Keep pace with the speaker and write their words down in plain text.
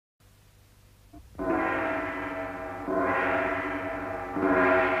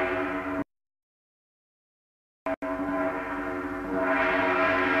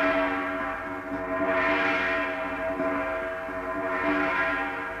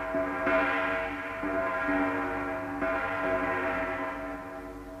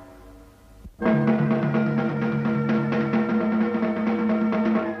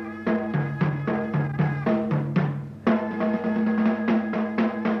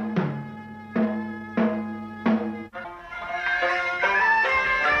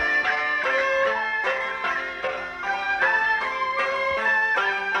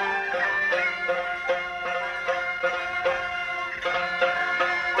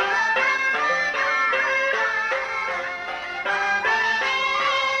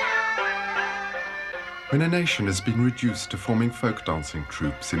When a nation has been reduced to forming folk dancing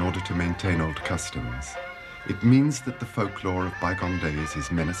troupes in order to maintain old customs, it means that the folklore of bygone days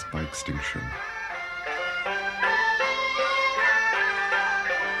is menaced by extinction.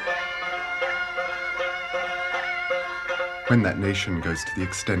 When that nation goes to the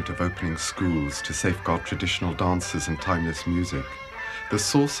extent of opening schools to safeguard traditional dances and timeless music, the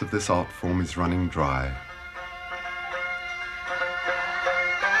source of this art form is running dry.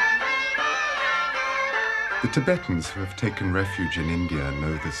 The Tibetans who have taken refuge in India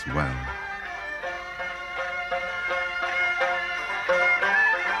know this well.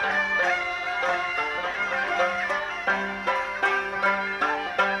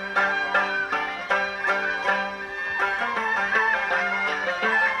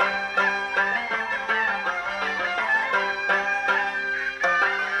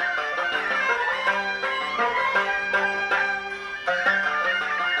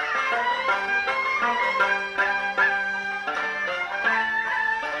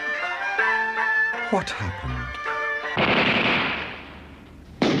 What happened?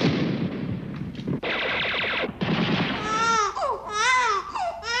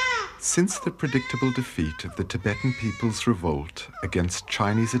 Since the predictable defeat of the Tibetan people's revolt against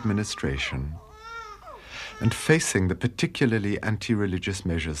Chinese administration, and facing the particularly anti-religious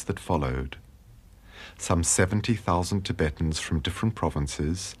measures that followed, some 70,000 Tibetans from different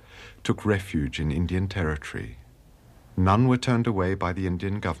provinces took refuge in Indian territory. None were turned away by the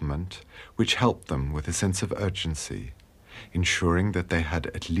Indian government, which helped them with a sense of urgency, ensuring that they had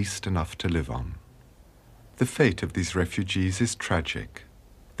at least enough to live on. The fate of these refugees is tragic.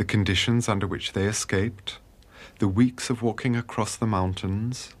 The conditions under which they escaped, the weeks of walking across the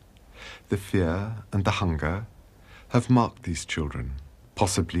mountains, the fear and the hunger have marked these children,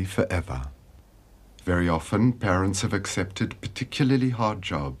 possibly forever. Very often, parents have accepted particularly hard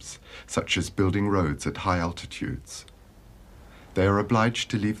jobs, such as building roads at high altitudes. They are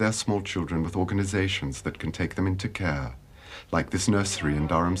obliged to leave their small children with organizations that can take them into care, like this nursery in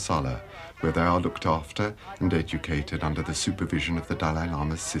Dharamsala, where they are looked after and educated under the supervision of the Dalai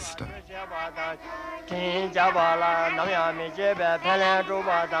Lama's sister.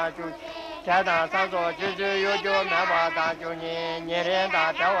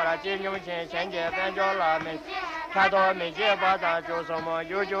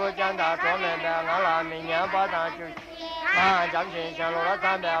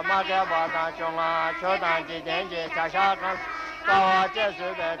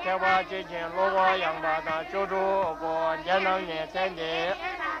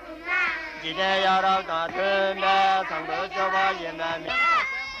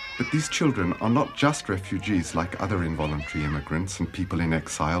 But these children are not just refugees like other involuntary immigrants and people in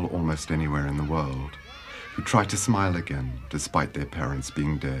exile almost anywhere in the world, who try to smile again despite their parents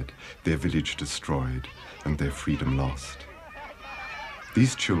being dead, their village destroyed, and their freedom lost.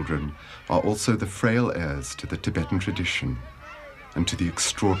 These children are also the frail heirs to the Tibetan tradition and to the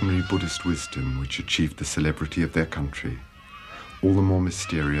extraordinary Buddhist wisdom which achieved the celebrity of their country, all the more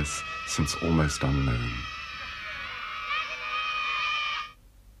mysterious since almost unknown.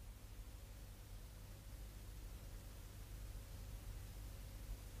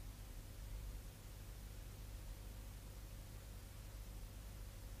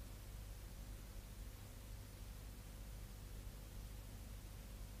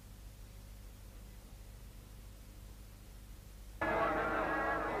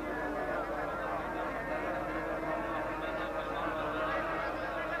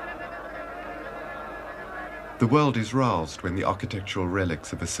 The world is roused when the architectural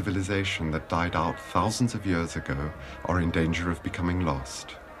relics of a civilization that died out thousands of years ago are in danger of becoming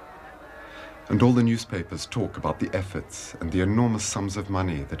lost. And all the newspapers talk about the efforts and the enormous sums of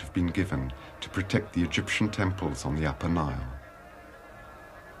money that have been given to protect the Egyptian temples on the Upper Nile.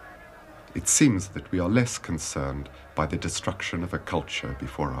 It seems that we are less concerned by the destruction of a culture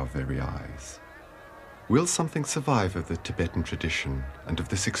before our very eyes. Will something survive of the Tibetan tradition and of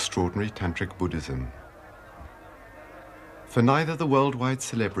this extraordinary Tantric Buddhism? For neither the worldwide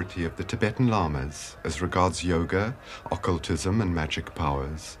celebrity of the Tibetan Lamas as regards yoga, occultism and magic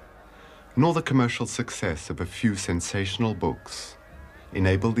powers, nor the commercial success of a few sensational books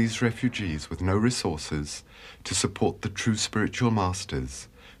enable these refugees with no resources to support the true spiritual masters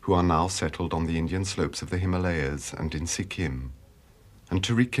who are now settled on the Indian slopes of the Himalayas and in Sikkim, and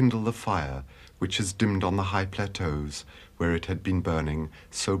to rekindle the fire which has dimmed on the high plateaus where it had been burning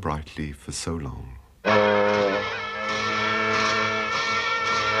so brightly for so long.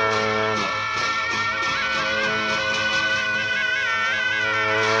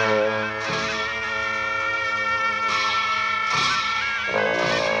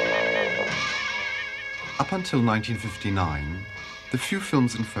 Up until 1959, the few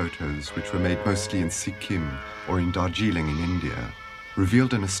films and photos which were made mostly in Sikkim or in Darjeeling in India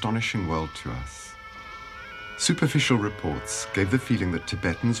revealed an astonishing world to us. Superficial reports gave the feeling that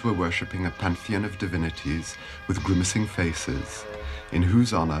Tibetans were worshipping a pantheon of divinities with grimacing faces, in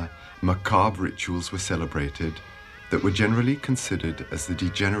whose honor macabre rituals were celebrated that were generally considered as the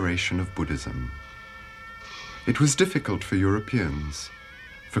degeneration of Buddhism. It was difficult for Europeans,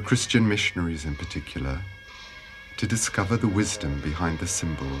 for Christian missionaries in particular, to discover the wisdom behind the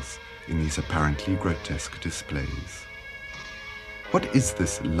symbols in these apparently grotesque displays. What is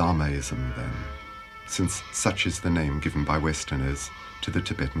this Lamaism then, since such is the name given by Westerners to the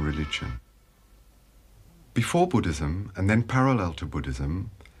Tibetan religion? Before Buddhism, and then parallel to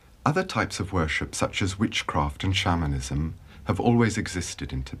Buddhism, other types of worship such as witchcraft and shamanism have always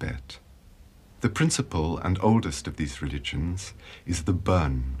existed in Tibet. The principal and oldest of these religions is the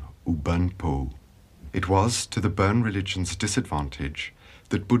Burn, or Burnpo. It was to the Burn religion's disadvantage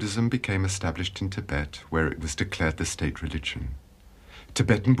that Buddhism became established in Tibet, where it was declared the state religion.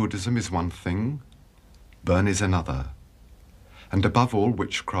 Tibetan Buddhism is one thing, Burn is another, and above all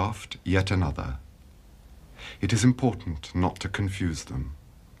witchcraft yet another. It is important not to confuse them.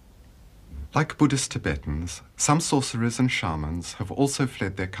 Like Buddhist Tibetans, some sorcerers and shamans have also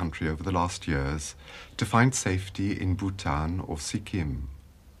fled their country over the last years to find safety in Bhutan or Sikkim.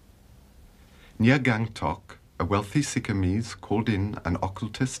 Near Gangtok, a wealthy Sikkimese called in an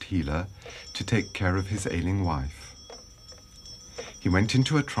occultist healer to take care of his ailing wife. He went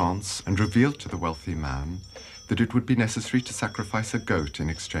into a trance and revealed to the wealthy man that it would be necessary to sacrifice a goat in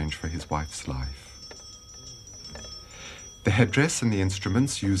exchange for his wife's life. The headdress and the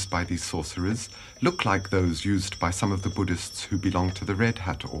instruments used by these sorcerers look like those used by some of the Buddhists who belong to the Red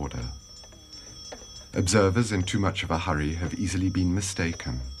Hat order. Observers in too much of a hurry have easily been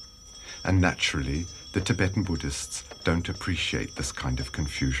mistaken, and naturally, the Tibetan Buddhists don't appreciate this kind of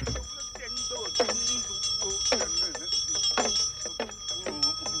confusion.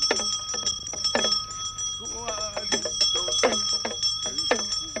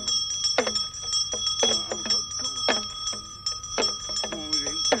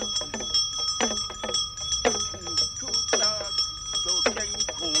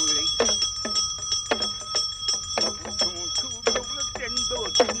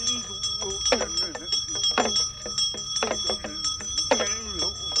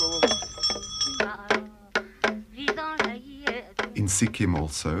 In Sikkim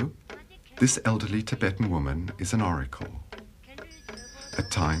also, this elderly Tibetan woman is an oracle. At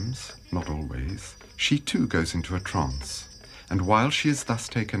times, not always, she too goes into a trance, and while she is thus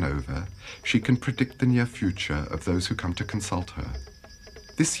taken over, she can predict the near future of those who come to consult her.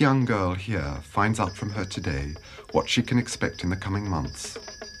 This young girl here finds out from her today what she can expect in the coming months,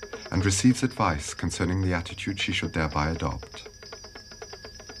 and receives advice concerning the attitude she should thereby adopt.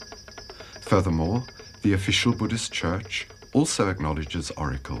 Furthermore, the official Buddhist church also acknowledges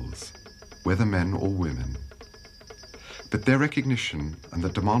oracles, whether men or women. But their recognition and the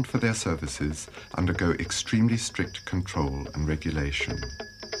demand for their services undergo extremely strict control and regulation.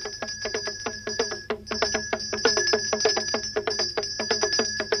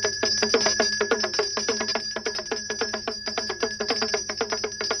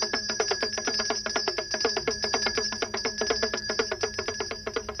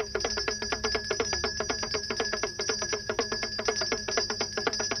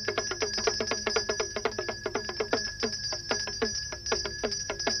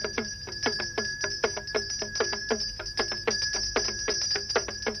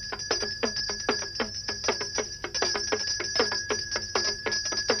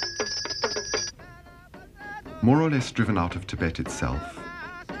 More or less driven out of Tibet itself,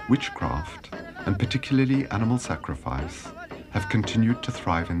 witchcraft, and particularly animal sacrifice, have continued to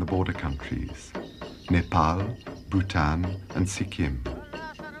thrive in the border countries, Nepal, Bhutan, and Sikkim.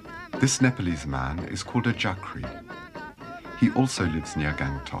 This Nepalese man is called a Jakri. He also lives near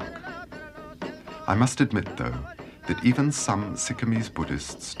Gangtok. I must admit, though, that even some Sikkimese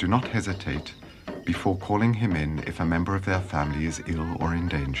Buddhists do not hesitate before calling him in if a member of their family is ill or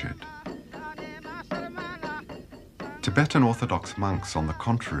endangered. Tibetan Orthodox monks, on the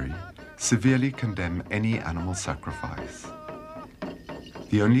contrary, severely condemn any animal sacrifice.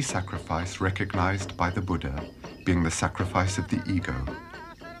 The only sacrifice recognized by the Buddha being the sacrifice of the ego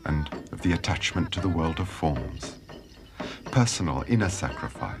and of the attachment to the world of forms. Personal inner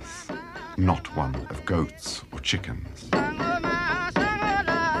sacrifice, not one of goats or chickens.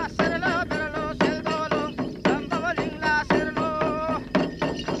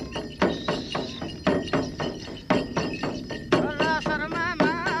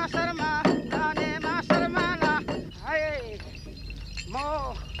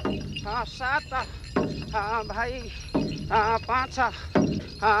 भाइ पाँच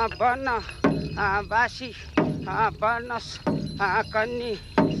वर्ण बासी वर्णस कन्नी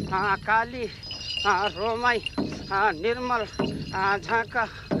काली रोमाई निर्मल झाँक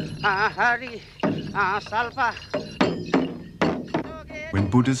Hari salpa. When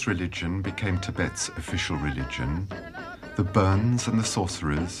Buddha's religion became Tibet's official religion, the Burns and the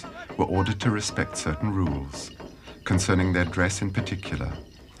sorcerers were ordered to respect certain rules concerning their dress in particular,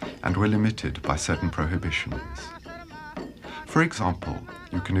 and were limited by certain prohibitions. For example,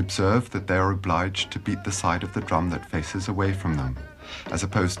 you can observe that they are obliged to beat the side of the drum that faces away from them, as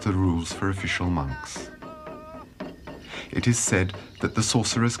opposed to the rules for official monks. It is said that the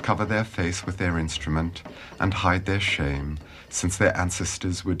sorcerers cover their face with their instrument and hide their shame, since their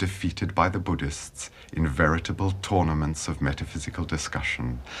ancestors were defeated by the Buddhists in veritable tournaments of metaphysical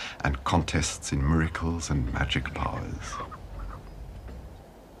discussion and contests in miracles and magic powers.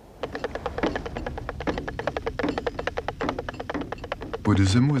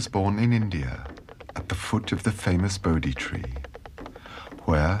 Buddhism was born in India at the foot of the famous Bodhi tree,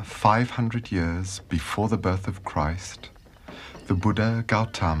 where 500 years before the birth of Christ, the Buddha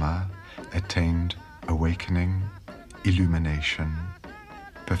Gautama attained awakening, illumination,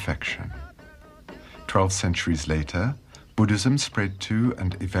 perfection. 12 centuries later, Buddhism spread to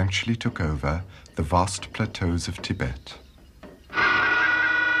and eventually took over the vast plateaus of Tibet.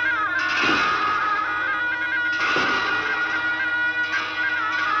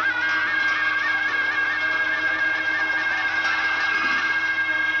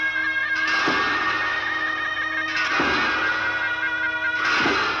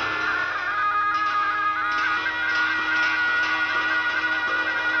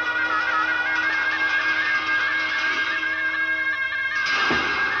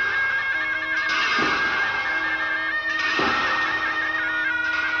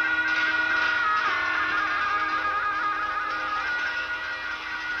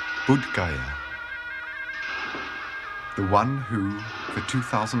 Bodh Gaya, the one who, for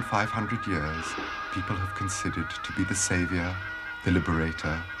 2,500 years, people have considered to be the savior, the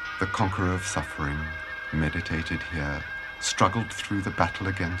liberator, the conqueror of suffering, meditated here, struggled through the battle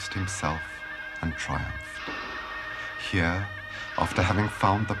against himself, and triumphed. Here, after having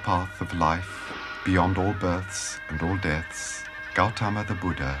found the path of life beyond all births and all deaths, Gautama the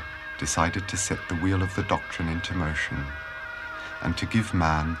Buddha decided to set the wheel of the doctrine into motion and to give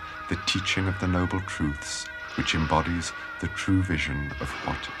man the teaching of the noble truths which embodies the true vision of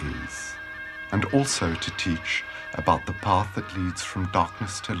what is, and also to teach about the path that leads from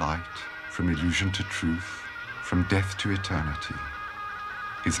darkness to light, from illusion to truth, from death to eternity.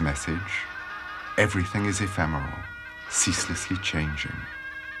 His message: everything is ephemeral, ceaselessly changing.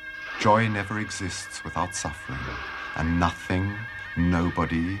 Joy never exists without suffering, and nothing,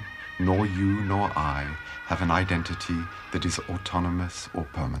 nobody, nor you nor I have an identity that is autonomous or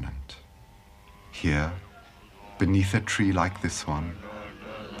permanent. Here, beneath a tree like this one,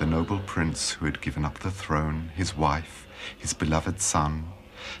 the noble prince who had given up the throne, his wife, his beloved son,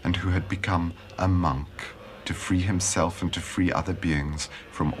 and who had become a monk to free himself and to free other beings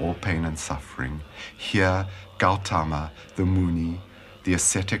from all pain and suffering, here Gautama, the Muni, the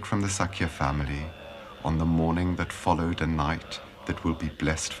ascetic from the Sakya family, on the morning that followed a night that will be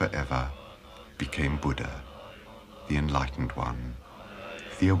blessed forever, became Buddha, the enlightened one,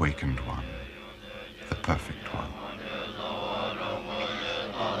 the awakened one, the perfect one.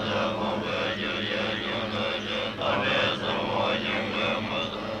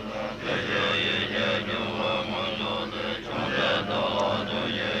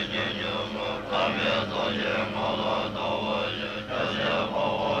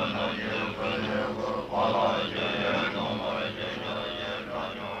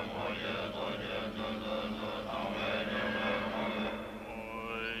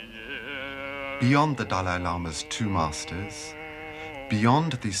 Beyond the Dalai Lama's two masters,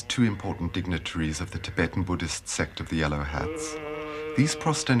 beyond these two important dignitaries of the Tibetan Buddhist sect of the Yellow Hats, these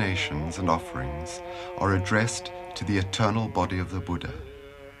prosternations and offerings are addressed to the eternal body of the Buddha.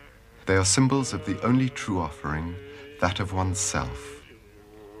 They are symbols of the only true offering, that of oneself.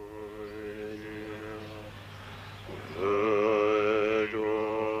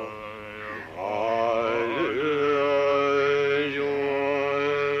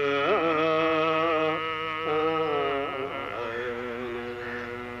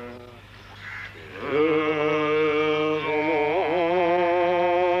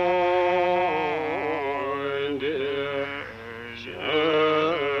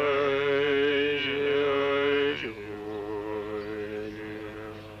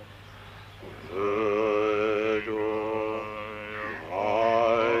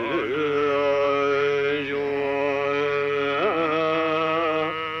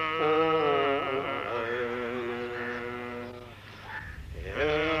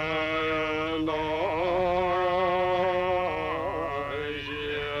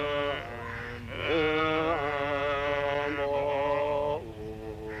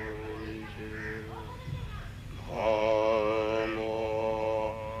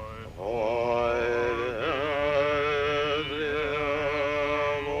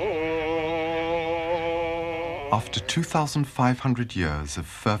 After 2,500 years of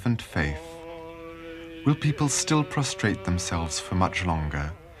fervent faith, will people still prostrate themselves for much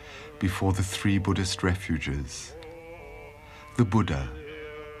longer before the three Buddhist refuges? The Buddha,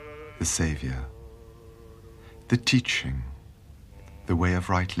 the Savior, the teaching, the way of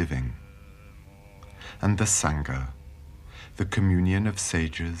right living, and the Sangha, the communion of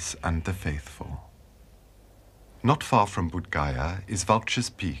sages and the faithful. Not far from Bodh Gaya is Vulture's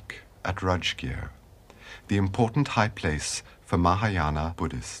Peak at Rajgir, the important high place for Mahayana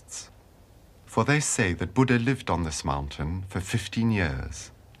Buddhists. For they say that Buddha lived on this mountain for 15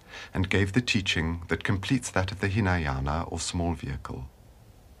 years and gave the teaching that completes that of the Hinayana or small vehicle.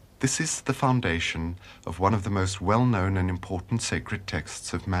 This is the foundation of one of the most well-known and important sacred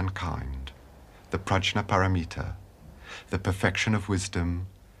texts of mankind, the Prajnaparamita, the perfection of wisdom,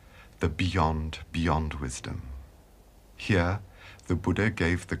 the beyond wisdom. Here, the Buddha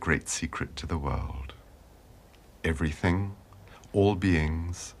gave the great secret to the world. Everything, all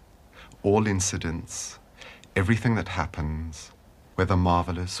beings, all incidents, everything that happens, whether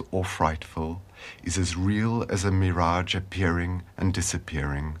marvelous or frightful, is as real as a mirage appearing and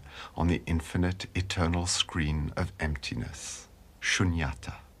disappearing on the infinite, eternal screen of emptiness,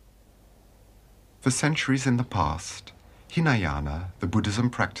 shunyata. For centuries in the past, Hinayana, the Buddhism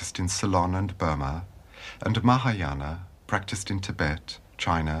practiced in Ceylon and Burma, and Mahayana, practiced in Tibet,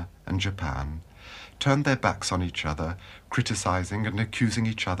 China, and Japan, turned their backs on each other, criticizing and accusing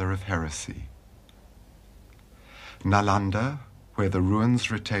each other of heresy. Nalanda, where the ruins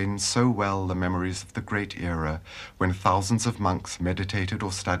retain so well the memories of the great era when thousands of monks meditated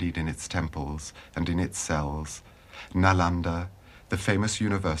or studied in its temples and in its cells, Nalanda, the famous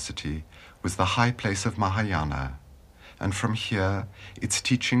university, was the high place of Mahayana, and from here its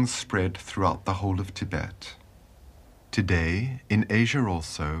teachings spread throughout the whole of Tibet. Today, in Asia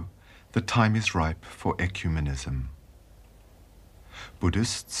also, the time is ripe for ecumenism.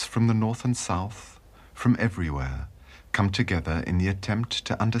 Buddhists from the north and south, from everywhere, come together in the attempt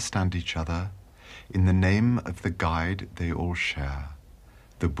to understand each other in the name of the guide they all share,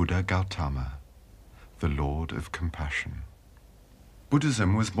 the Buddha Gautama, the Lord of Compassion.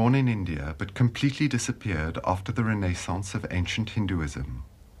 Buddhism was born in India but completely disappeared after the renaissance of ancient Hinduism.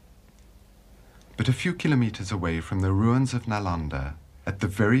 But a few kilometers away from the ruins of Nalanda, at the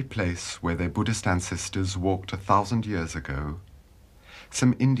very place where their Buddhist ancestors walked 1,000 years ago,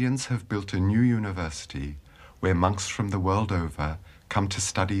 some Indians have built a new university where monks from the world over come to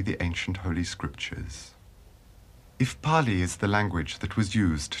study the ancient holy scriptures. If Pali is the language that was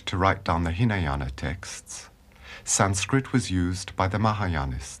used to write down the Hinayana texts, Sanskrit was used by the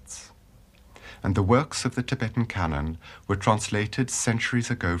Mahayanists, and the works of the Tibetan canon were translated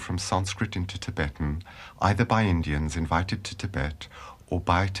centuries ago from Sanskrit into Tibetan, either by Indians invited to Tibet or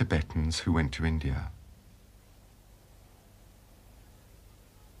by Tibetans who went to India.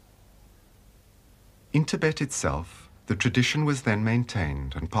 In Tibet itself, the tradition was then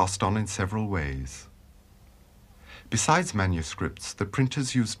maintained and passed on in several ways. Besides manuscripts, the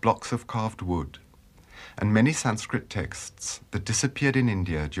printers used blocks of carved wood, and many Sanskrit texts that disappeared in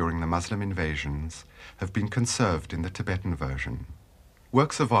India during the Muslim invasions have been conserved in the Tibetan version.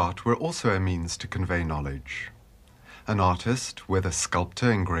 Works of art were also a means to convey knowledge. An artist, whether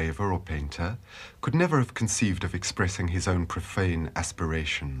sculptor, engraver, or painter, could never have conceived of expressing his own profane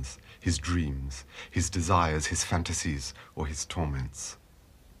aspirations, his dreams, his desires, his fantasies, or his torments.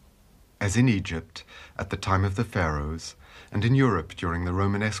 As in Egypt, at the time of the pharaohs, and in Europe during the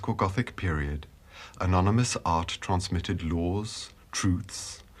Romanesque or Gothic period, anonymous art transmitted laws,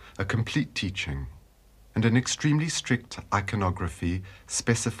 truths, a complete teaching, and an extremely strict iconography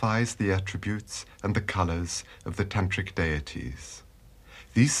specifies the attributes and the colors of the tantric deities,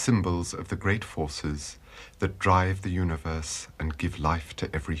 these symbols of the great forces that drive the universe and give life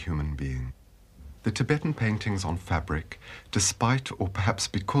to every human being. The Tibetan paintings on fabric, despite or perhaps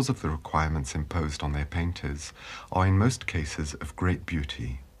because of the requirements imposed on their painters, are in most cases of great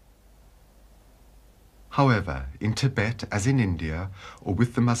beauty. However, in Tibet, as in India, or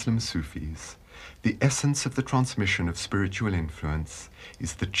with the Muslim Sufis, the essence of the transmission of spiritual influence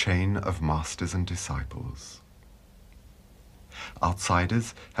is the chain of masters and disciples.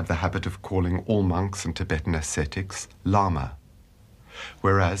 Outsiders have the habit of calling all monks and Tibetan ascetics Lama,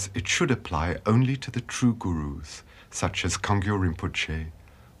 whereas it should apply only to the true gurus, such as Kangyo Rinpoche,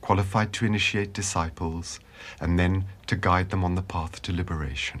 qualified to initiate disciples and then to guide them on the path to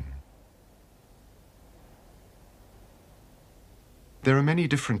liberation. There are many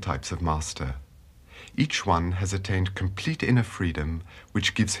different types of master. Each one has attained complete inner freedom,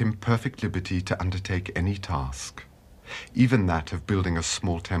 which gives him perfect liberty to undertake any task, even that of building a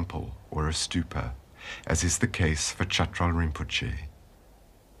small temple or a stupa, as is the case for Chatral Rinpoche.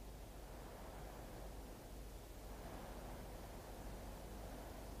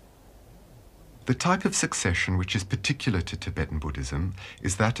 The type of succession which is particular to Tibetan Buddhism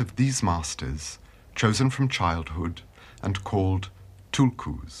is that of these masters, chosen from childhood and called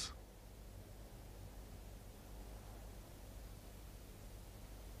tulkus.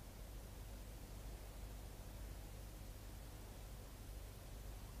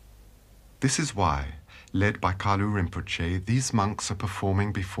 This is why, led by Kalu Rinpoche, these monks are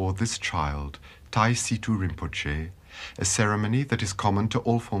performing before this child, Tai Situ Rinpoche, a ceremony that is common to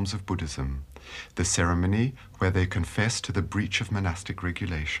all forms of Buddhism, the ceremony where they confess to the breach of monastic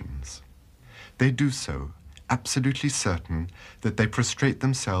regulations. They do so, absolutely certain that they prostrate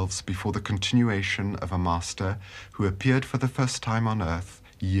themselves before the continuation of a master who appeared for the first time on earth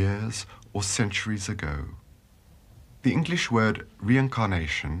years or centuries ago. The English word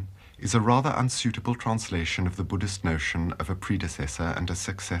reincarnation is a rather unsuitable translation of the Buddhist notion of a predecessor and a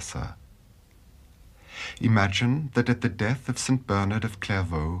successor. Imagine that at the death of St. Bernard of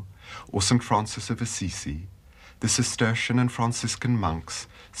Clairvaux or St. Francis of Assisi, the Cistercian and Franciscan monks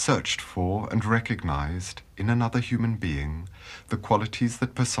searched for and recognized in another human being the qualities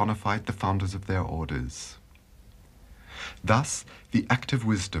that personified the founders of their orders. Thus, the active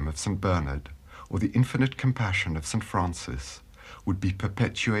wisdom of St. Bernard or the infinite compassion of St. Francis would be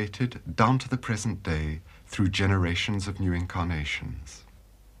perpetuated down to the present day through generations of new incarnations.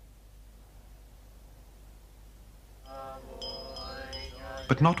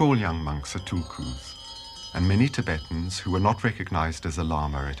 But not all young monks are tulkus, and many Tibetans who were not recognized as a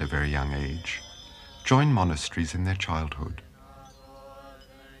lama at a very young age join monasteries in their childhood.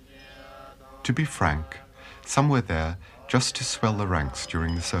 To be frank, some were there just to swell the ranks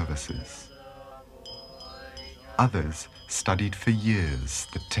during the services. Others studied for years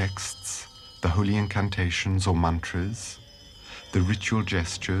the texts, the holy incantations or mantras, the ritual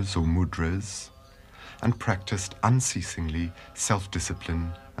gestures or mudras, and practiced unceasingly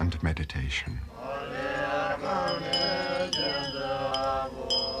self-discipline and meditation.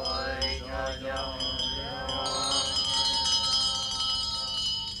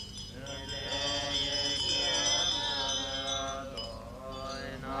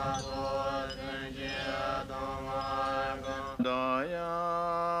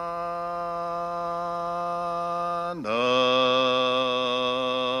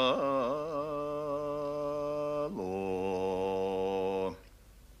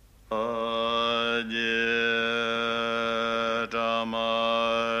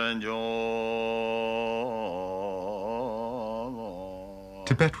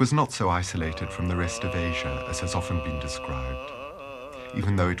 Tibet was not so isolated from the rest of Asia as has often been described,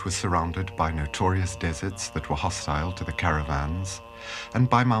 even though it was surrounded by notorious deserts that were hostile to the caravans and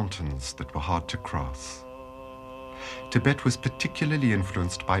by mountains that were hard to cross. Tibet was particularly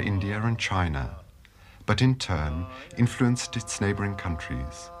influenced by India and China, but in turn influenced its neighboring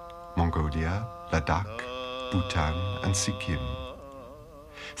countries, Mongolia, Ladakh, Bhutan, and Sikkim.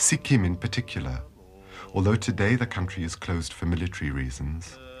 Sikkim in particular, although today the country is closed for military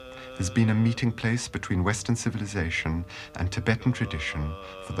reasons, has been a meeting place between Western civilization and Tibetan tradition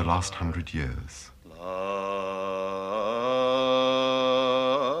for the last 100 years.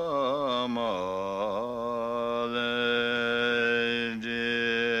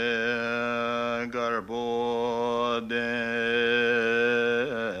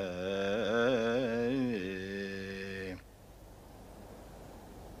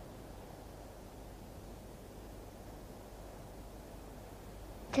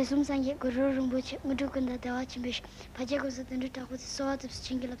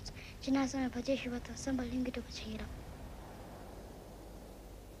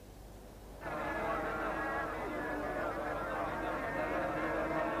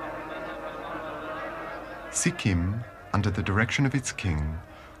 Sikkim, under the direction of its king,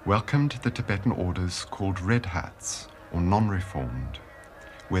 welcomed the Tibetan orders called Red Hats, or non-reformed,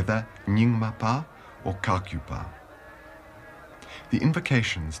 whether Nyingmapa or Kalkyupa. The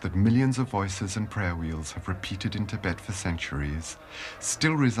invocations that millions of voices and prayer wheels have repeated in Tibet for centuries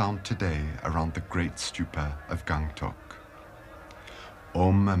still resound today around the great stupa of Gangtok.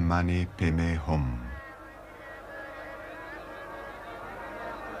 Om Mani Padme Hum.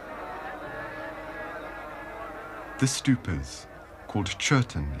 The stupas, called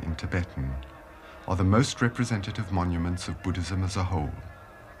Churten in Tibetan, are the most representative monuments of Buddhism as a whole.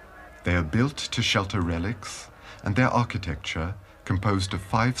 They are built to shelter relics, and their architecture, composed of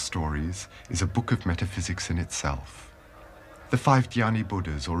 5 stories, is a book of metaphysics in itself. The 5 Dhyani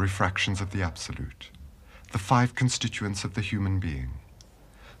Buddhas, or refractions of the Absolute, the 5 constituents of the human being,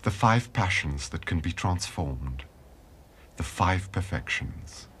 the 5 passions that can be transformed, the 5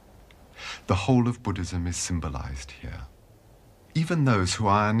 perfections. The whole of Buddhism is symbolized here. Even those who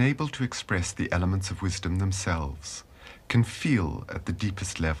are unable to express the elements of wisdom themselves can feel at the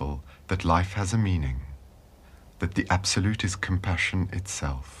deepest level that life has a meaning, that the Absolute is compassion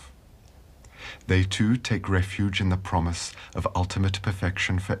itself. They too take refuge in the promise of ultimate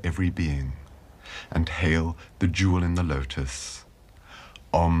perfection for every being, and hail the jewel in the lotus,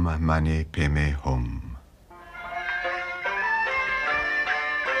 Om Mani Padme Hum.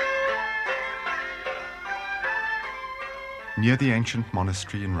 Near the ancient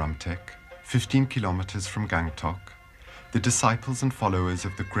monastery in Rumtek, 15 kilometers from Gangtok, the disciples and followers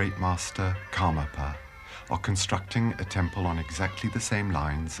of the great master Karmapa are constructing a temple on exactly the same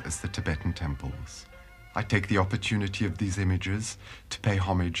lines as the Tibetan temples. I take the opportunity of these images to pay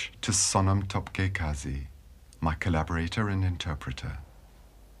homage to Sonam Topke Kazi, my collaborator and interpreter.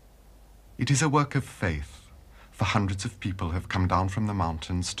 It is a work of faith, for hundreds of people have come down from the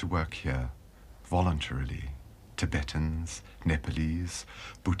mountains to work here, voluntarily. Tibetans, Nepalese,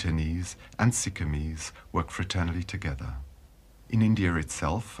 Bhutanese, and Sikkimese work fraternally together. In India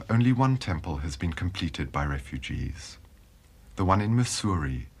itself, only one temple has been completed by refugees, the one in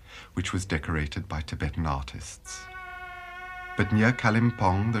Mussoorie, which was decorated by Tibetan artists. But near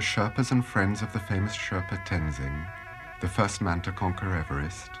Kalimpong, the Sherpas and friends of the famous Sherpa Tenzing, the first man to conquer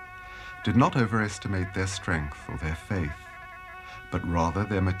Everest, did not overestimate their strength or their faith, but rather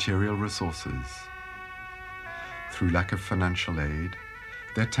their material resources. Through lack of financial aid,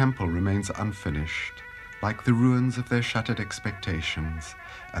 their temple remains unfinished, like the ruins of their shattered expectations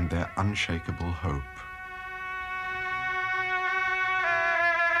and their unshakable hope.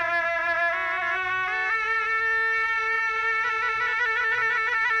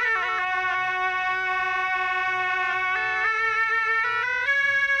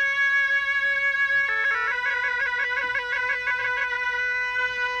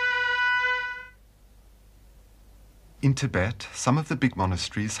 In Tibet, some of the big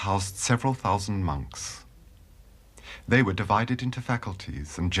monasteries housed several thousand monks. They were divided into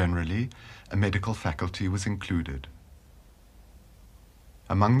faculties, and generally, a medical faculty was included.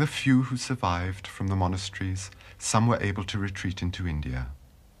 Among the few who survived from the monasteries, some were able to retreat into India.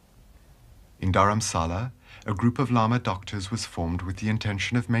 In Dharamsala, a group of Lama doctors was formed with the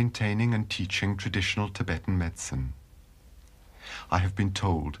intention of maintaining and teaching traditional Tibetan medicine. I have been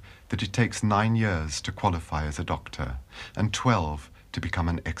told that it takes 9 years to qualify as a doctor and 12 to become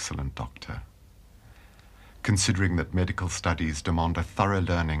an excellent doctor. Considering that medical studies demand a thorough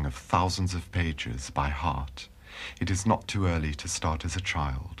learning of thousands of pages by heart, it is not too early to start as a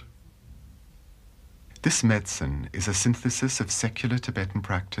child. This medicine is a synthesis of secular Tibetan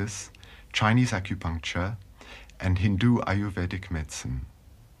practice, Chinese acupuncture, and Hindu Ayurvedic medicine.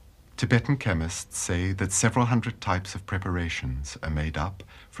 Tibetan chemists say that several hundred types of preparations are made up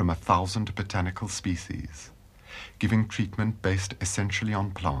from 1,000 botanical species, giving treatment based essentially on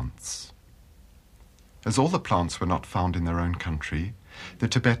plants. As all the plants were not found in their own country, the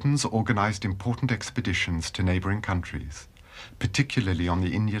Tibetans organized important expeditions to neighboring countries, particularly on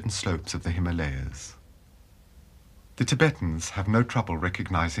the Indian slopes of the Himalayas. The Tibetans have no trouble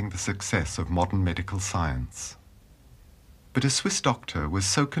recognizing the success of modern medical science. But a Swiss doctor was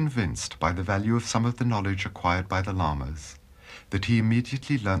so convinced by the value of some of the knowledge acquired by the lamas that he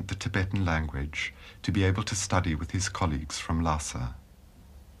immediately learnt the Tibetan language to be able to study with his colleagues from Lhasa.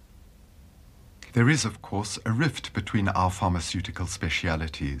 There is, of course, a rift between our pharmaceutical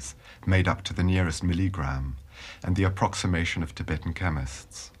specialities, made up to the nearest milligram, and the approximation of Tibetan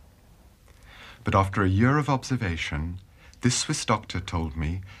chemists. But after a year of observation, this Swiss doctor told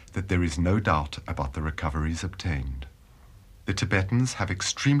me that there is no doubt about the recoveries obtained. The Tibetans have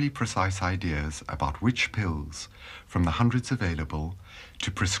extremely precise ideas about which pills, from the hundreds available, to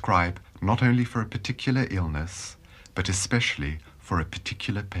prescribe not only for a particular illness, but especially for a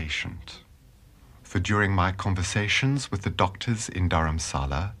particular patient. For during my conversations with the doctors in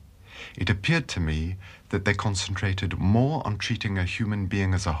Dharamsala, it appeared to me that they concentrated more on treating a human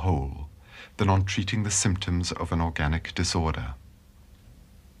being as a whole than on treating the symptoms of an organic disorder.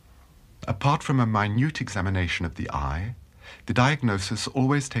 Apart from a minute examination of the eye, the diagnosis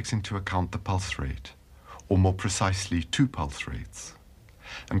always takes into account the pulse rate, or more precisely 2 pulse rates,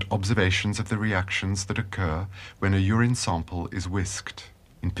 and observations of the reactions that occur when a urine sample is whisked,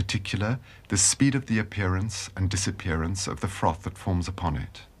 in particular the speed of the appearance and disappearance of the froth that forms upon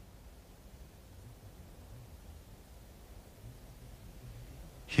it.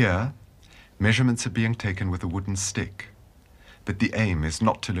 Here, measurements are being taken with a wooden stick, but the aim is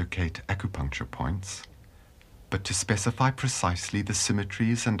not to locate acupuncture points, but to specify precisely the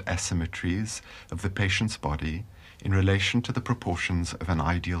symmetries and asymmetries of the patient's body in relation to the proportions of an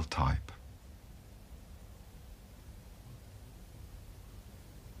ideal type.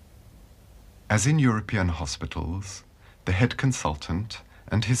 As in European hospitals, the head consultant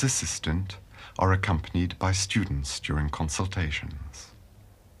and his assistant are accompanied by students during consultations.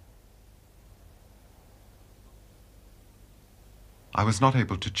 I was not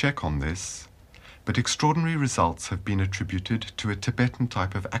able to check on this, but extraordinary results have been attributed to a Tibetan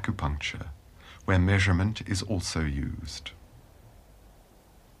type of acupuncture, where measurement is also used.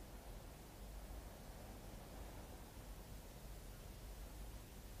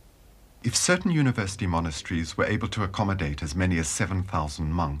 If certain university monasteries were able to accommodate as many as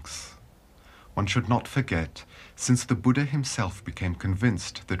 7,000 monks, one should not forget, since the Buddha himself became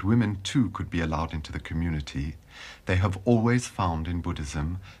convinced that women too could be allowed into the community, they have always found in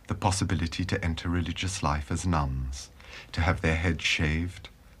Buddhism the possibility to enter religious life as nuns, to have their heads shaved,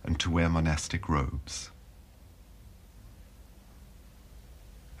 and to wear monastic robes.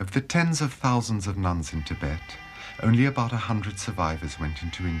 Of the tens of thousands of nuns in Tibet, only about 100 survivors went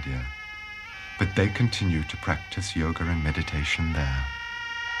into India, but they continue to practice yoga and meditation there.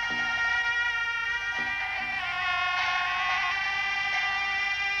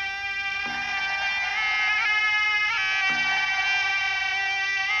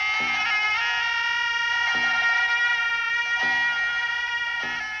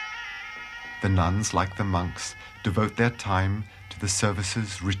 The nuns, like the monks, devote their time to the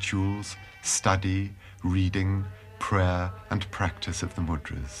services, rituals, study, reading, prayer, and practice of the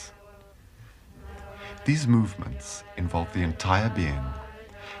mudras. These movements involve the entire being,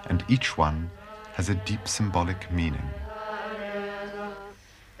 and each one has a deep symbolic meaning.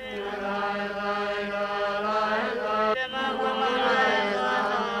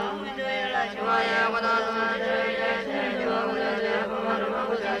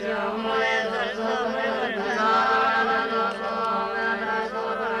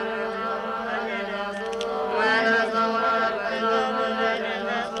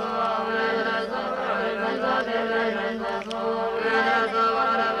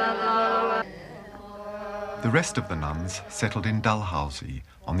 The rest of the nuns settled in Dalhousie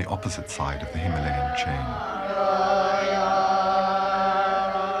on the opposite side of the Himalayan chain.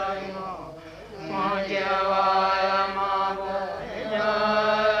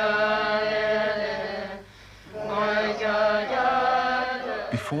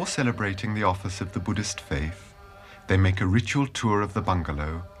 Before celebrating the office of the Buddhist faith, they make a ritual tour of the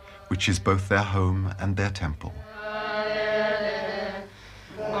bungalow, which is both their home and their temple.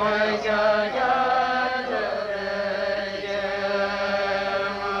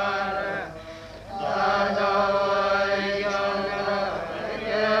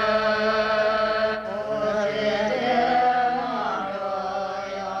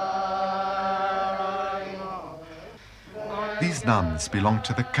 These nuns belong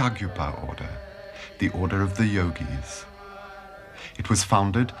to the Kagyupa order, the order of the yogis. It was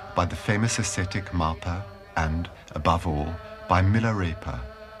founded by the famous ascetic Marpa and, above all, by Milarepa,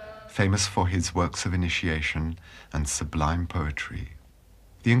 famous for his works of initiation and sublime poetry.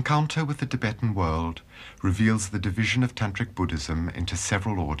 The encounter with the Tibetan world reveals the division of Tantric Buddhism into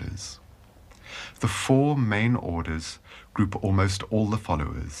several orders. The four main orders group almost all the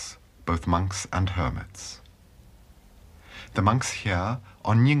followers, both monks and hermits. The monks here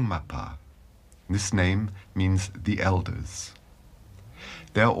are Nyingmapa. This name means the elders.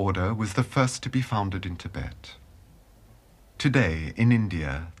 Their order was the first to be founded in Tibet. Today, in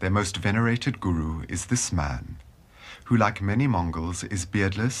India, their most venerated guru is this man, who, like many Mongols, is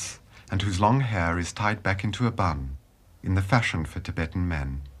beardless and whose long hair is tied back into a bun, in the fashion for Tibetan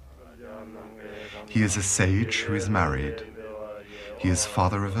men. He is a sage who is married. He is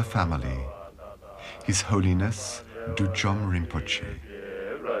father of a family. His Holiness, Dujom Rinpoche.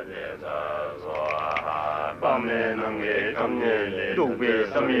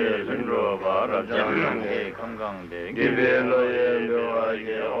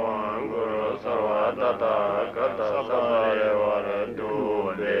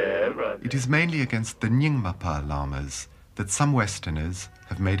 It is mainly against the Nyingmapa lamas that some Westerners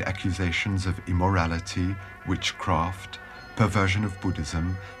have made accusations of immorality, witchcraft, perversion of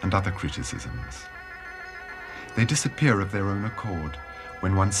Buddhism, and other criticisms. They disappear of their own accord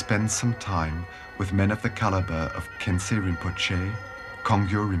when one spends some time with men of the caliber of Khyentse Rinpoche,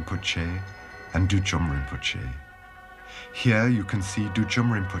 Kongyo Rinpoche, and Dujom Rinpoche. Here you can see Dujom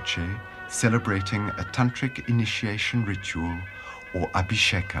Rinpoche celebrating a tantric initiation ritual, or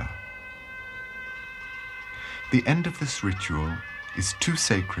abhisheka. The end of this ritual is too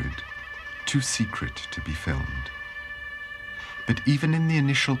sacred too secret to be filmed. But even in the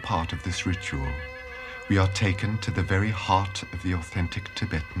initial part of this ritual, we are taken to the very heart of the authentic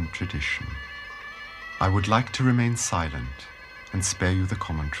Tibetan tradition. I would like to remain silent and spare you the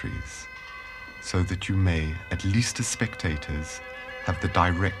commentaries, so that you may, at least as spectators, have the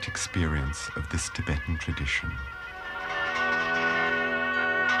direct experience of this Tibetan tradition.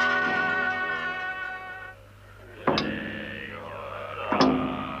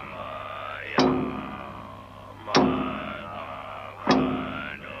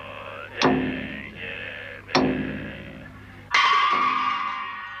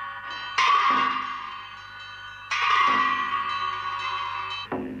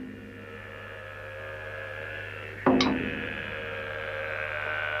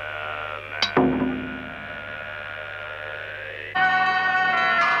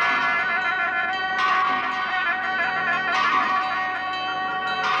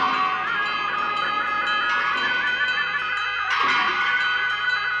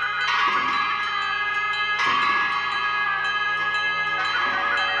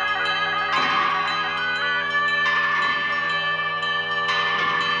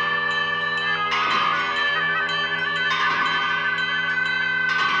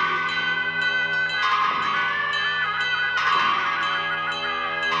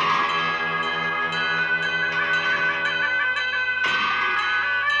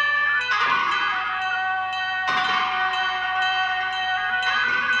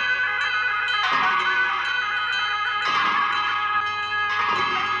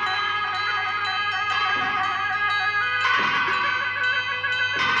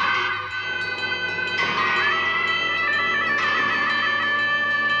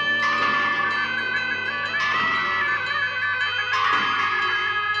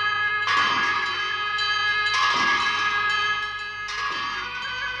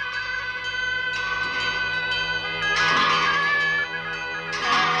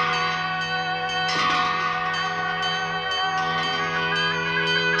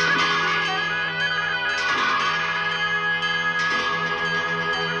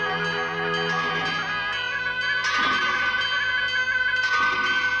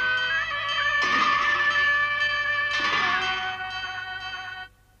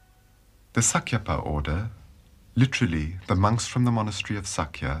 The Sakyapa order, literally the monks from the monastery of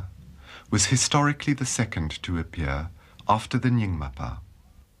Sakya, was historically the second to appear after the Nyingmapa.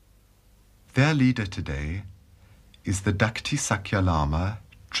 Their leader today is the Dakti Sakya Lama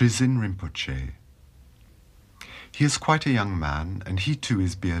Trizin Rinpoche. He is quite a young man, and he too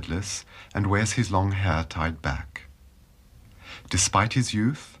is beardless and wears his long hair tied back. Despite his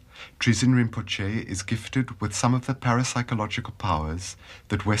youth, Trizin Rinpoche is gifted with some of the parapsychological powers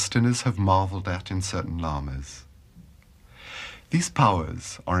that Westerners have marveled at in certain lamas. These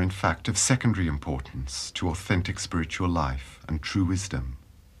powers are in fact of secondary importance to authentic spiritual life and true wisdom,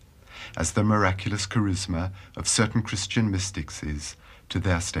 as the miraculous charisma of certain Christian mystics is to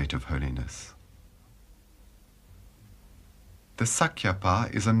their state of holiness. The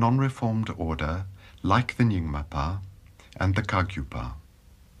Sakyapa is a non-reformed order like the Nyingmapa and the Kagyupa.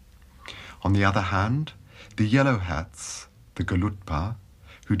 On the other hand, the Yellow Hats, the Gelugpa,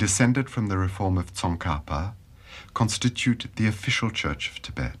 who descended from the reform of Tsongkhapa, constitute the official church of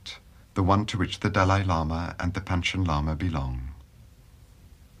Tibet, the one to which the Dalai Lama and the Panchen Lama belong.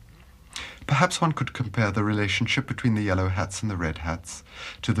 Perhaps one could compare the relationship between the Yellow Hats and the Red Hats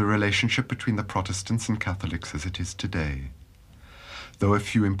to the relationship between the Protestants and Catholics as it is today. Though a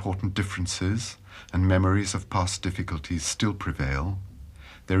few important differences and memories of past difficulties still prevail,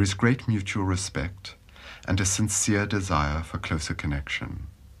 there is great mutual respect and a sincere desire for closer connection.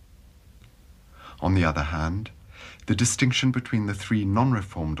 On the other hand, the distinction between the three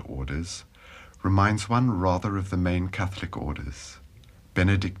non-reformed orders reminds one rather of the main Catholic orders,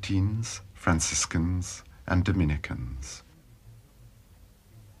 Benedictines, Franciscans, and Dominicans.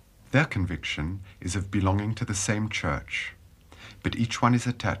 Their conviction is of belonging to the same church, but each one is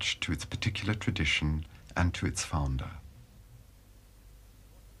attached to its particular tradition and to its founder.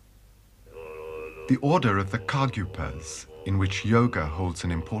 The order of the Kagyupas, in which yoga holds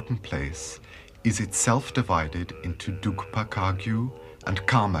an important place, is itself divided into Dugpa Kagyu and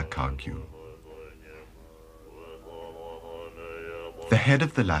Karma Kagyu. The head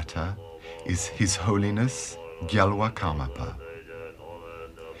of the latter is His Holiness Gyalwa Karmapa.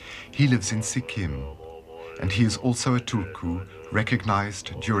 He lives in Sikkim, and he is also a Tulku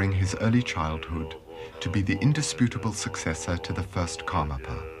recognized during his early childhood to be the indisputable successor to the first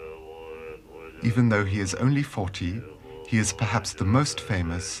Karmapa. Even though he is only 40, he is perhaps the most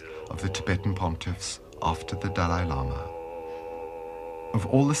famous of the Tibetan pontiffs after the Dalai Lama. Of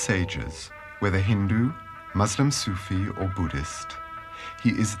all the sages, whether Hindu, Muslim, Sufi, or Buddhist, he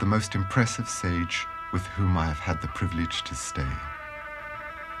is the most impressive sage with whom I have had the privilege to stay.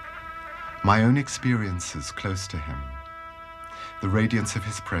 My own experiences close to him, the radiance of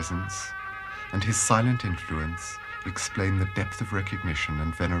his presence, and his silent influence explain the depth of recognition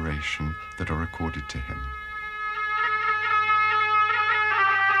and veneration that are accorded to him.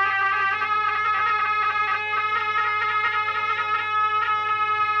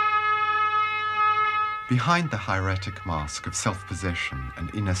 Behind the hieratic mask of self-possession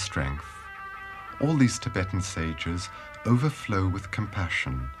and inner strength, all these Tibetan sages overflow with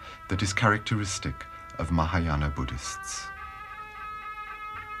compassion that is characteristic of Mahayana Buddhists.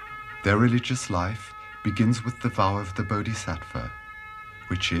 Their religious life begins with the vow of the Bodhisattva,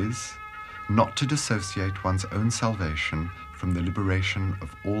 which is not to dissociate one's own salvation from the liberation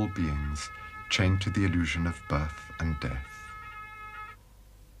of all beings chained to the illusion of birth and death.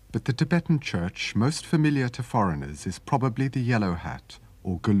 But the Tibetan church most familiar to foreigners is probably the yellow hat,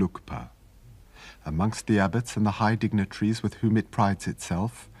 or Gelugpa. Amongst the abbots and the high dignitaries with whom it prides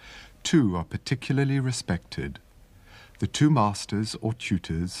itself, two are particularly respected: the two masters or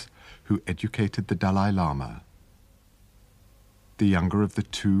tutors who educated the Dalai Lama. The younger of the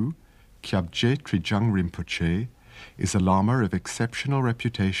two, Kyabje Trijang Rinpoche, is a Lama of exceptional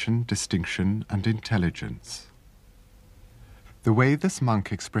reputation, distinction, and intelligence. The way this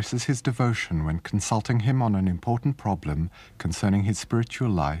monk expresses his devotion when consulting him on an important problem concerning his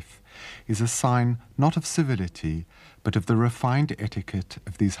spiritual life is a sign not of civility, but of the refined etiquette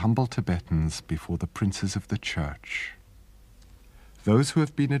of these humble Tibetans before the princes of the church. Those who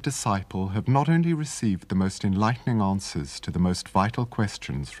have been a disciple have not only received the most enlightening answers to the most vital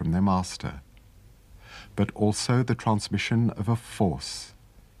questions from their master, but also the transmission of a force,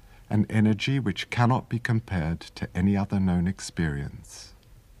 an energy which cannot be compared to any other known experience.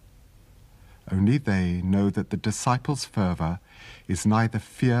 Only they know that the disciple's fervor is neither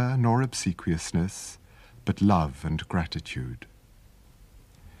fear nor obsequiousness, but love and gratitude.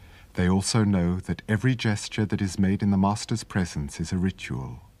 They also know that every gesture that is made in the Master's presence is a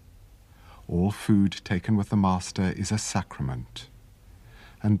ritual. All food taken with the Master is a sacrament.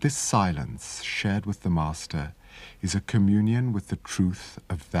 And this silence, shared with the Master, is a communion with the truth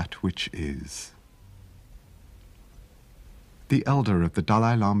of that which is. The elder of the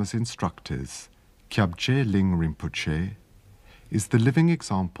Dalai Lama's instructors, Kyabje Ling Rinpoche, is the living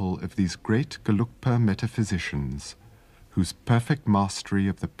example of these great Gelugpa metaphysicians whose perfect mastery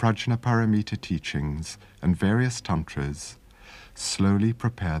of the Prajnaparamita teachings and various tantras slowly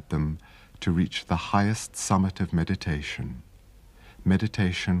prepared them to reach the highest summit of meditation,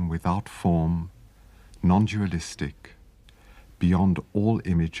 meditation without form, non-dualistic, beyond all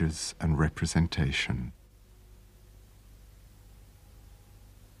images and representation.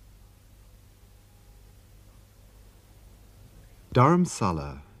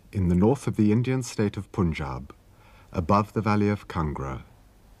 Dharamsala, in the north of the Indian state of Punjab, above the valley of Kangra.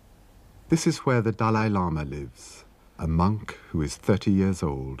 This is where the Dalai Lama lives, a monk who is 30 years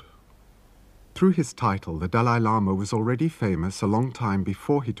old. Through his title, the Dalai Lama was already famous a long time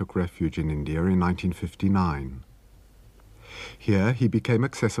before he took refuge in India in 1959. Here he became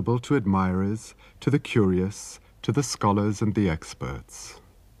accessible to admirers, to the curious, to the scholars and the experts.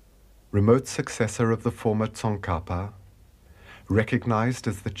 Remote successor of the former Tsongkhapa, recognized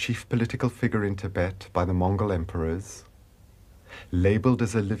as the chief political figure in Tibet by the Mongol emperors, labeled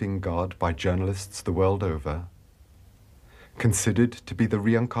as a living god by journalists the world over, considered to be the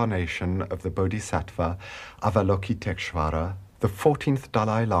reincarnation of the Bodhisattva Avalokiteshvara, the 14th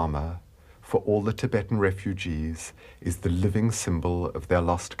Dalai Lama, for all the Tibetan refugees, is the living symbol of their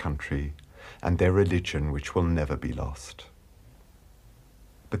lost country and their religion which will never be lost.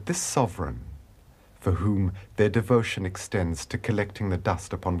 But this sovereign, for whom their devotion extends to collecting the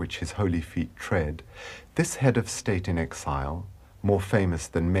dust upon which his holy feet tread, this head of state in exile, more famous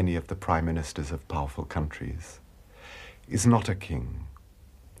than many of the prime ministers of powerful countries, is not a king,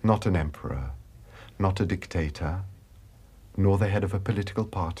 not an emperor, not a dictator, nor the head of a political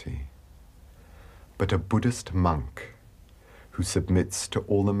party, but a Buddhist monk who submits to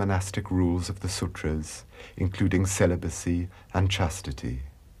all the monastic rules of the sutras, including celibacy and chastity,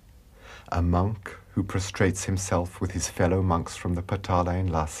 a monk who prostrates himself with his fellow monks from the Patala in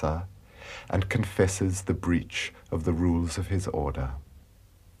Lhasa and confesses the breach of the rules of his order.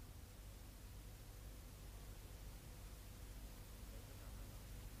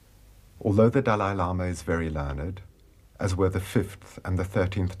 Although the Dalai Lama is very learned, as were the 5th and the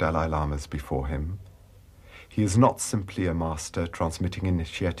 13th Dalai Lamas before him, he is not simply a master transmitting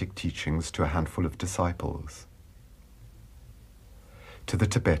initiatic teachings to a handful of disciples. To the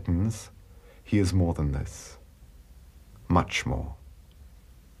Tibetans, he is more than this, much more.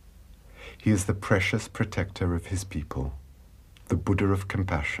 He is the precious protector of his people, the Buddha of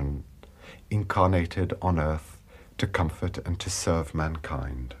compassion, incarnated on earth to comfort and to serve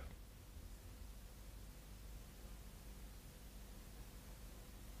mankind.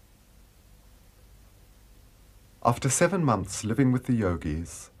 After 7 months living with the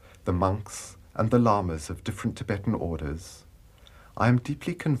yogis, the monks, and the lamas of different Tibetan orders, I am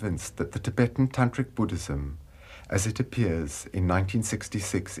deeply convinced that the Tibetan Tantric Buddhism, as it appears in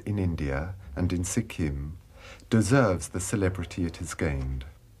 1966 in India and in Sikkim, deserves the celebrity it has gained.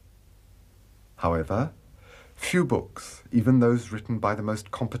 However, few books, even those written by the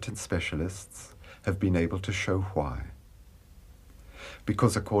most competent specialists, have been able to show why.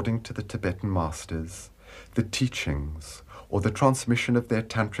 Because according to the Tibetan masters, the teachings or the transmission of their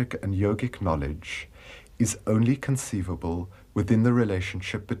tantric and yogic knowledge is only conceivable within the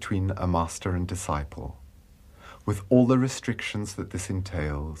relationship between a master and disciple, with all the restrictions that this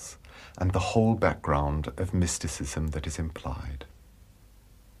entails and the whole background of mysticism that is implied.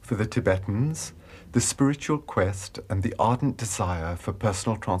 For the Tibetans, the spiritual quest and the ardent desire for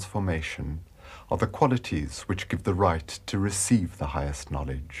personal transformation are the qualities which give the right to receive the highest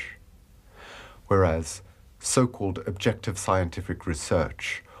knowledge, whereas so-called objective scientific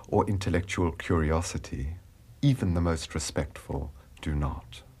research or intellectual curiosity, even the most respectful, do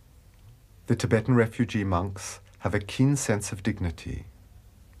not. The Tibetan refugee monks have a keen sense of dignity.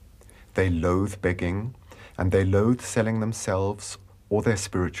 They loathe begging, and they loathe selling themselves or their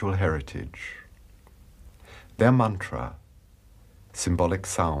spiritual heritage. Their mantra, symbolic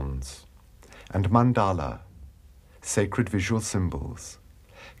sounds, and mandala, sacred visual symbols,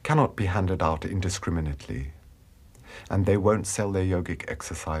 cannot be handed out indiscriminately, and they won't sell their yogic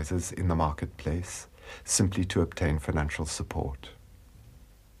exercises in the marketplace simply to obtain financial support.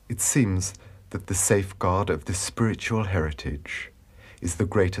 It seems that the safeguard of this spiritual heritage is the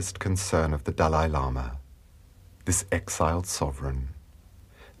greatest concern of the Dalai Lama, this exiled sovereign,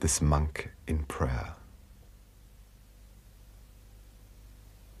 this monk in prayer.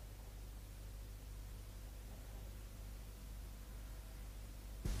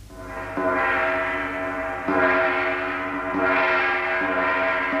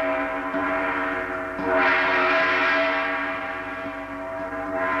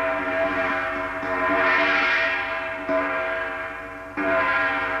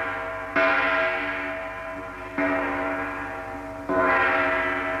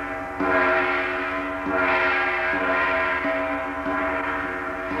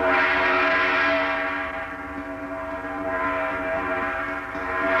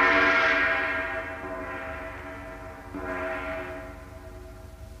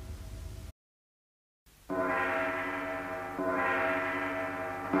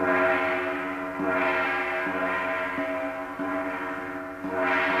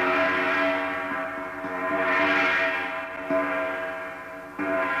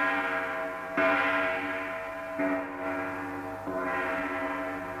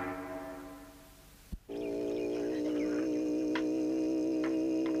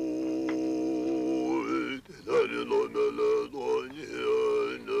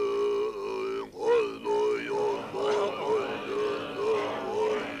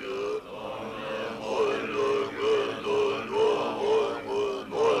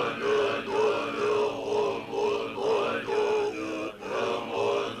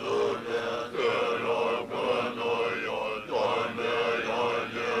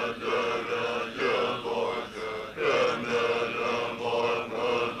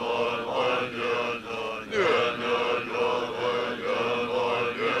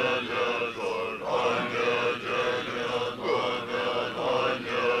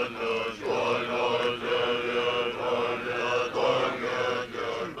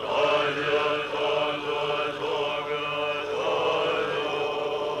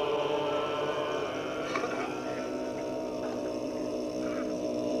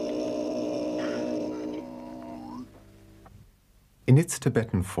 In its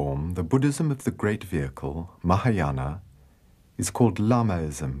Tibetan form, the Buddhism of the Great Vehicle, Mahayana, is called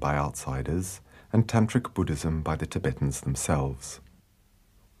Lamaism by outsiders and Tantric Buddhism by the Tibetans themselves.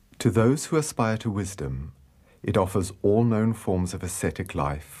 To those who aspire to wisdom, it offers all known forms of ascetic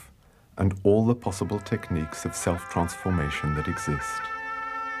life and all the possible techniques of self-transformation that exist.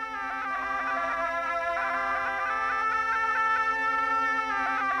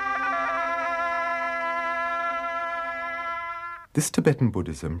 This Tibetan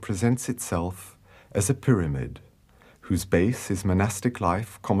Buddhism presents itself as a pyramid whose base is monastic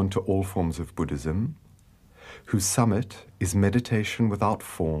life common to all forms of Buddhism, whose summit is meditation without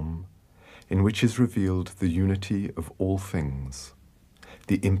form, in which is revealed the unity of all things,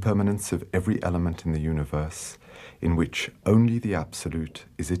 the impermanence of every element in the universe, in which only the Absolute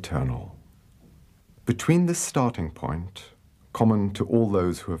is eternal. Between this starting point, common to all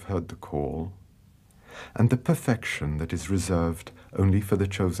those who have heard the call, and the perfection that is reserved only for the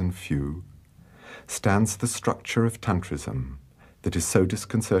chosen few, stands the structure of Tantrism that is so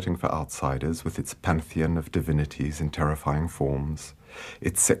disconcerting for outsiders with its pantheon of divinities in terrifying forms,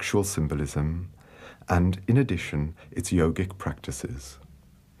 its sexual symbolism, and, in addition, its yogic practices.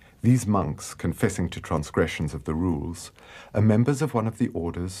 These monks, confessing to transgressions of the rules, are members of one of the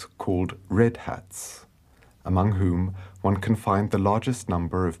orders called Red Hats, among whom one can find the largest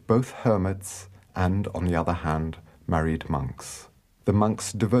number of both hermits and, on the other hand, married monks. The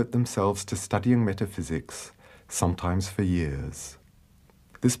monks devote themselves to studying metaphysics, sometimes for years.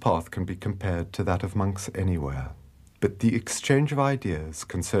 This path can be compared to that of monks anywhere, but the exchange of ideas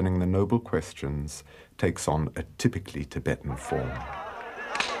concerning the noble questions takes on a typically Tibetan form.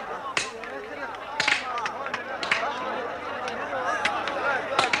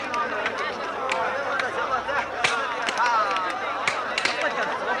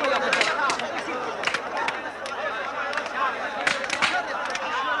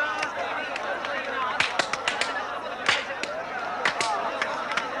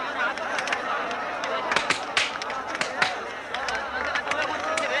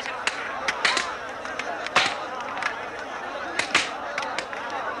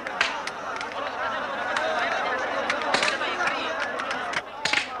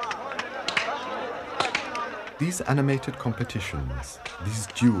 These animated competitions, these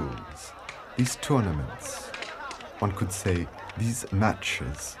duels, these tournaments, one could say these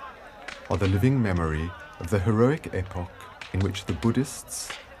matches, are the living memory of the heroic epoch in which the Buddhists,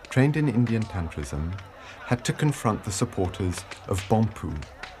 trained in Indian Tantrism, had to confront the supporters of Bonpu,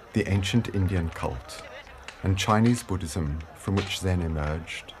 the ancient Indian cult, and Chinese Buddhism from which then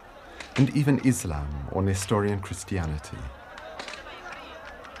emerged, and even Islam or Nestorian Christianity.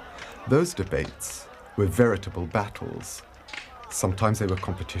 Those debates were veritable battles. Sometimes they were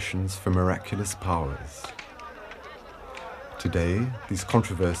competitions for miraculous powers. Today, these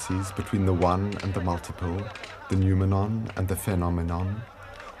controversies between the one and the multiple, the noumenon and the phenomenon,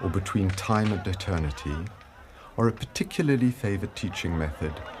 or between time and eternity, are a particularly favored teaching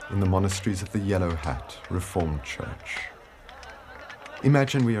method in the monasteries of the Yellow Hat Reformed Church.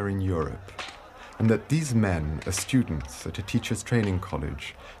 Imagine we are in Europe, and that these men are students at a teacher's training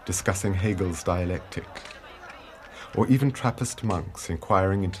college discussing Hegel's dialectic, or even Trappist monks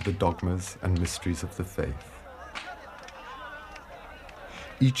inquiring into the dogmas and mysteries of the faith.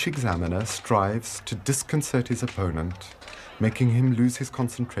 Each examiner strives to disconcert his opponent, making him lose his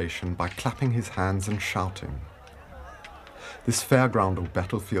concentration by clapping his hands and shouting. This fairground or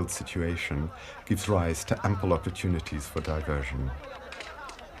battlefield situation gives rise to ample opportunities for diversion.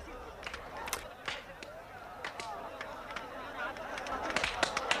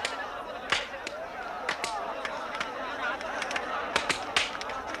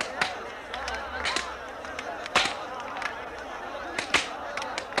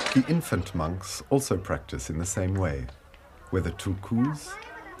 The infant monks also practice in the same way, whether tulkus,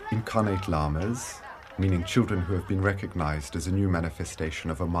 incarnate lamas, meaning children who have been recognized as a new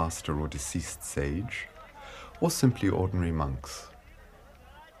manifestation of a master or deceased sage, or simply ordinary monks.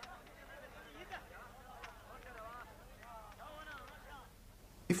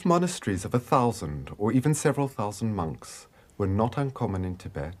 If monasteries of 1,000 or even several thousand monks were not uncommon in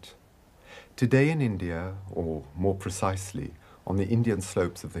Tibet, today in India, or more precisely, on the Indian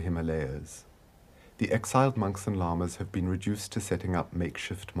slopes of the Himalayas, the exiled monks and lamas have been reduced to setting up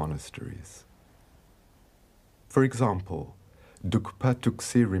makeshift monasteries. For example, Dukpa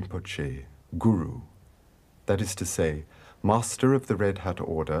Tuksi Rinpoche, Guru, that is to say, master of the Red Hat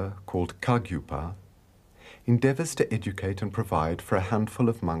order called Kagyupa, endeavors to educate and provide for a handful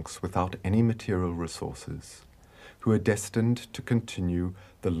of monks without any material resources, who are destined to continue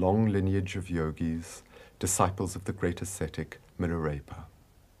the long lineage of yogis, disciples of the great ascetic Milarepa.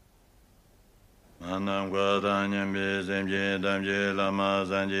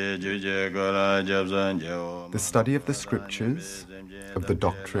 The study of the scriptures, of the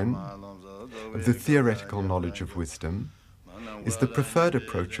doctrine, of the theoretical knowledge of wisdom, is the preferred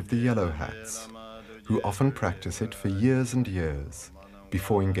approach of the Yellow Hats, who often practice it for years and years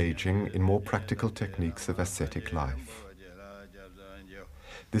before engaging in more practical techniques of ascetic life.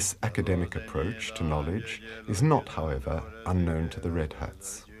 This academic approach to knowledge is not, however, unknown to the Red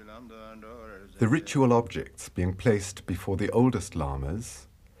Hats. The ritual objects being placed before the oldest lamas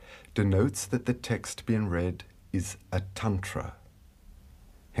denotes that the text being read is a tantra,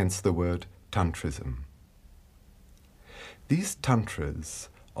 hence the word tantrism. These tantras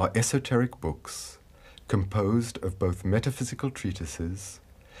are esoteric books composed of both metaphysical treatises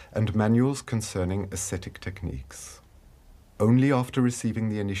and manuals concerning ascetic techniques. Only after receiving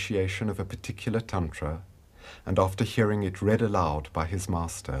the initiation of a particular tantra, and after hearing it read aloud by his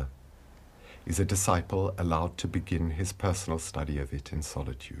master, is a disciple allowed to begin his personal study of it in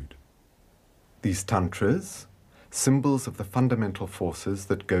solitude. These tantras, symbols of the fundamental forces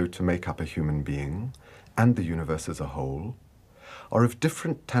that go to make up a human being and the universe as a whole, are of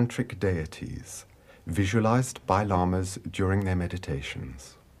different tantric deities visualized by lamas during their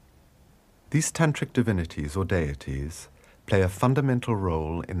meditations. These tantric divinities or deities play a fundamental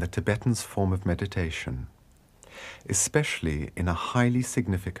role in the Tibetans' form of meditation, especially in a highly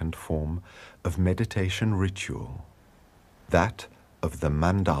significant form of meditation ritual, that of the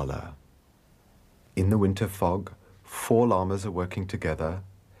mandala. In the winter fog, 4 lamas are working together,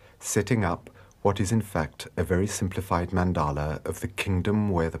 setting up what is in fact a very simplified mandala of the kingdom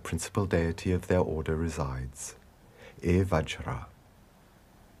where the principal deity of their order resides, E Vajra.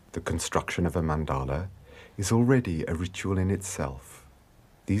 The construction of a mandala is already a ritual in itself.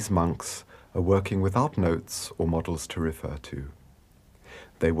 These monks are working without notes or models to refer to.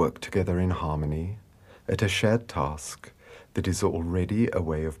 They work together in harmony at a shared task that is already a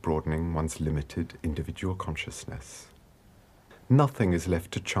way of broadening one's limited individual consciousness. Nothing is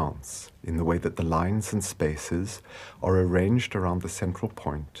left to chance in the way that the lines and spaces are arranged around the central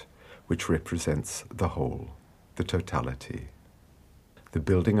point, which represents the whole, the totality. The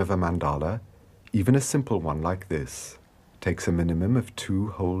building of a mandala, even a simple one like this, takes a minimum of 2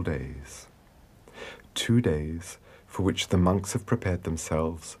 whole days. 2 days for which the monks have prepared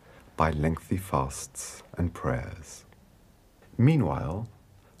themselves by lengthy fasts and prayers. Meanwhile,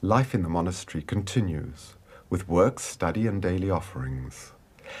 life in the monastery continues with work, study, and daily offerings,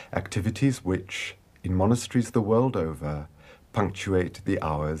 activities which, in monasteries the world over, punctuate the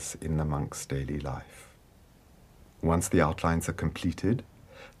hours in the monk's daily life. Once the outlines are completed,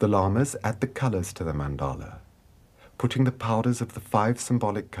 the lamas add the colors to the mandala, putting the powders of the 5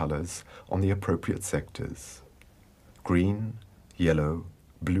 symbolic colors on the appropriate sectors: green, yellow,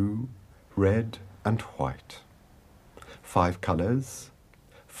 blue, red, and white. 5 colors,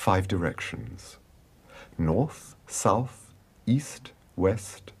 5 directions: north, south, east,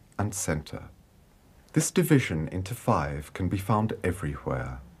 west, and center. This division into 5 can be found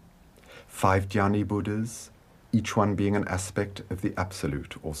everywhere. 5 Dhyani Buddhas, each one being an aspect of the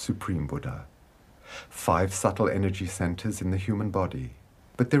Absolute or Supreme Buddha. 5 subtle energy centers in the human body.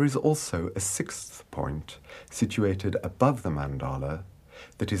 But there is also a 6th point situated above the mandala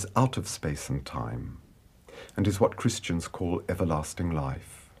that is out of space and time, and is what Christians call everlasting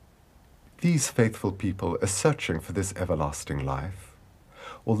life. These faithful people are searching for this everlasting life,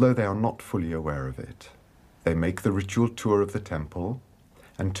 although they are not fully aware of it. They make the ritual tour of the temple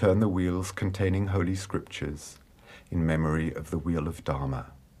and turn the wheels containing holy scriptures in memory of the wheel of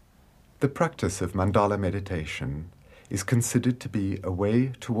Dharma. The practice of mandala meditation is considered to be a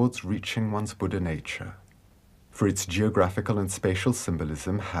way towards reaching one's Buddha nature, for its geographical and spatial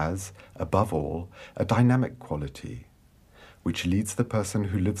symbolism has, above all, a dynamic quality, which leads the person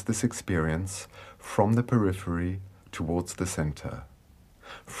who lives this experience from the periphery towards the center,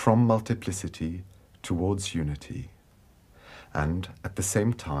 from multiplicity towards unity, and at the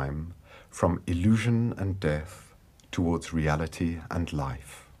same time from illusion and death towards reality and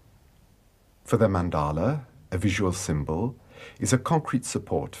life. For the mandala, a visual symbol is a concrete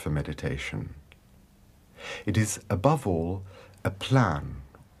support for meditation. It is, above all, a plan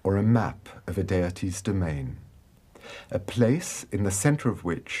or a map of a deity's domain, a place in the center of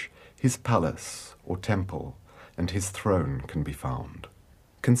which his palace or temple and his throne can be found.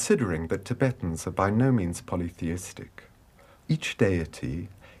 Considering that Tibetans are by no means polytheistic, each deity,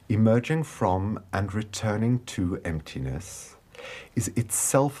 emerging from and returning to emptiness, is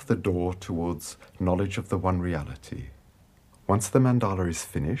itself the door towards knowledge of the one reality. Once the mandala is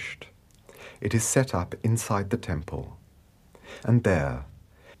finished, it is set up inside the temple, and there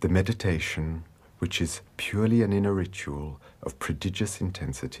the meditation, which is purely an inner ritual of prodigious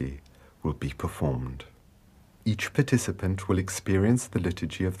intensity, will be performed. Each participant will experience the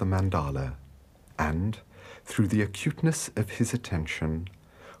liturgy of the mandala and, through the acuteness of his attention,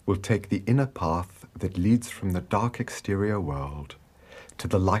 will take the inner path that leads from the dark exterior world to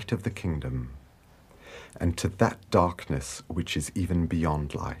the light of the kingdom, and to that darkness which is even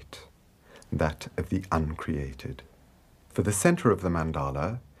beyond light, that of the uncreated. For the center of the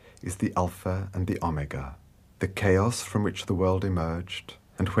mandala is the Alpha and the Omega, the chaos from which the world emerged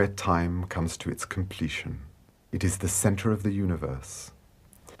and where time comes to its completion. It is the center of the universe,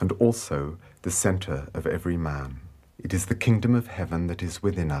 and also the center of every man. It is the kingdom of heaven that is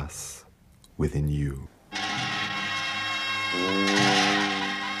within us, within you.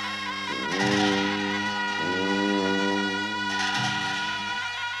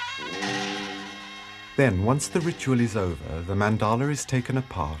 Then, once the ritual is over, the mandala is taken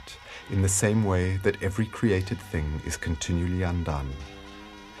apart in the same way that every created thing is continually undone.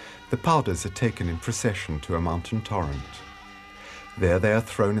 The powders are taken in procession to a mountain torrent. There they are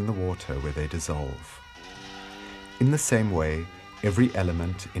thrown in the water where they dissolve. In the same way, every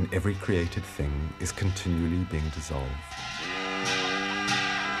element in every created thing is continually being dissolved.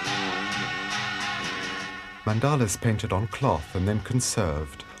 Mandalas painted on cloth and then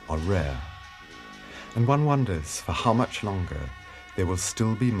conserved are rare, and one wonders for how much longer there will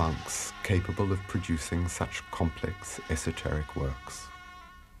still be monks capable of producing such complex, esoteric works.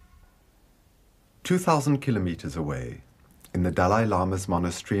 2,000 kilometers away, in the Dalai Lama's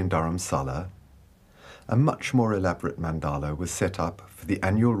monastery in Dharamsala, a much more elaborate mandala was set up for the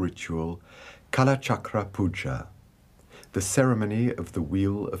annual ritual Kalachakra Puja, the ceremony of the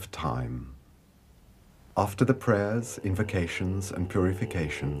Wheel of Time. After the prayers, invocations, and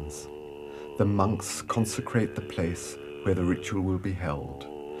purifications, the monks consecrate the place where the ritual will be held,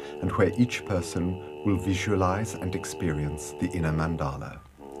 and where each person will visualize and experience the inner mandala.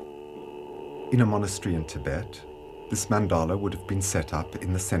 In a monastery in Tibet, this mandala would have been set up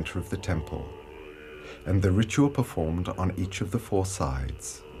in the center of the temple, and the ritual performed on each of the 4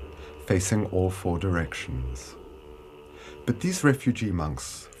 sides, facing all 4 directions. But these refugee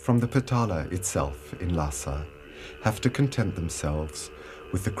monks from the Patala itself in Lhasa have to content themselves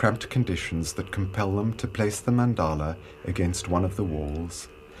with the cramped conditions that compel them to place the mandala against one of the walls,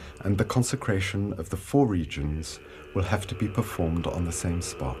 and the consecration of the 4 regions will have to be performed on the same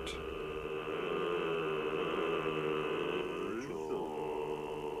spot.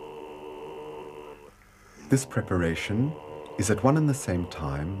 This preparation is at one and the same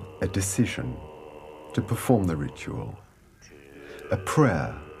time a decision to perform the ritual, a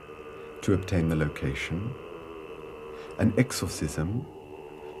prayer to obtain the location, an exorcism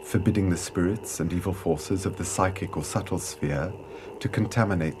forbidding the spirits and evil forces of the psychic or subtle sphere to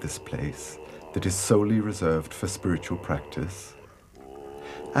contaminate this place that is solely reserved for spiritual practice,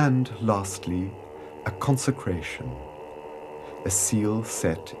 and lastly, a consecration, a seal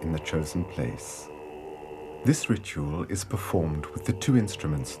set in the chosen place. This ritual is performed with the 2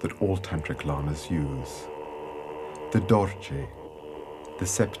 instruments that all tantric lamas use. The dorje, the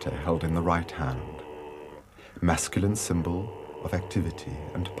scepter held in the right hand, masculine symbol of activity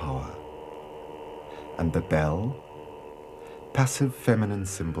and power, and the bell, passive feminine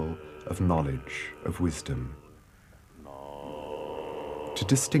symbol of knowledge, of wisdom. To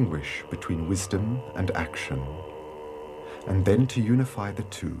distinguish between wisdom and action, and then to unify the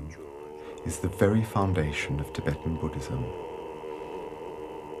 2, is the very foundation of Tibetan Buddhism.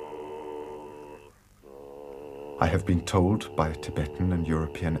 I have been told by Tibetan and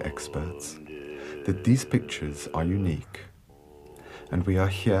European experts that these pictures are unique, and we are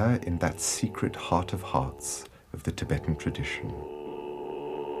here in that secret heart of hearts of the Tibetan tradition.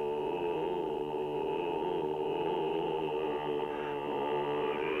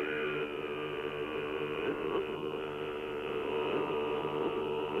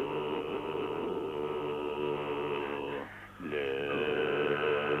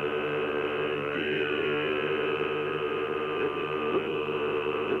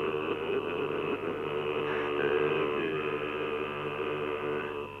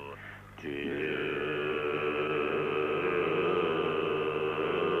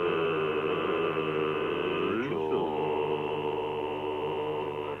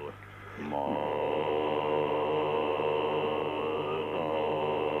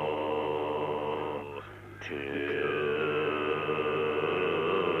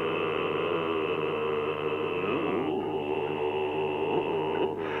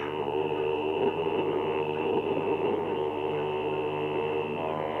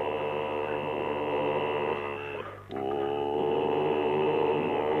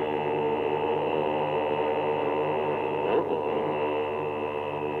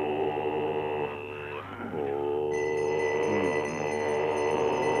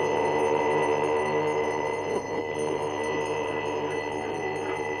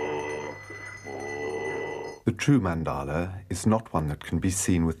 The true mandala is not one that can be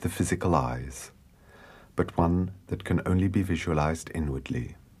seen with the physical eyes, but one that can only be visualized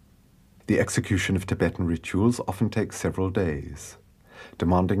inwardly. The execution of Tibetan rituals often takes several days,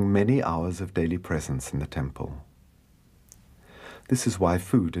 demanding many hours of daily presence in the temple. This is why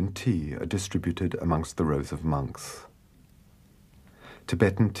food and tea are distributed amongst the rows of monks.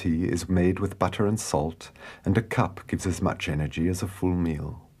 Tibetan tea is made with butter and salt, and a cup gives as much energy as a full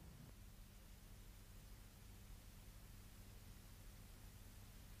meal.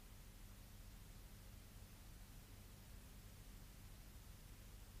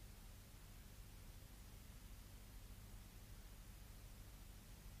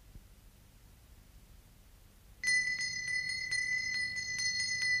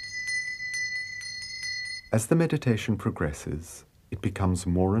 As the meditation progresses, it becomes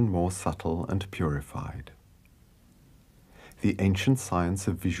more and more subtle and purified. The ancient science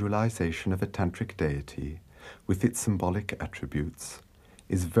of visualization of a tantric deity, with its symbolic attributes,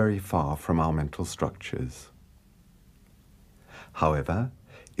 is very far from our mental structures. However,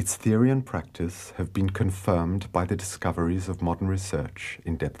 its theory and practice have been confirmed by the discoveries of modern research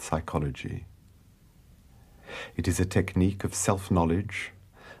in depth psychology. It is a technique of self-knowledge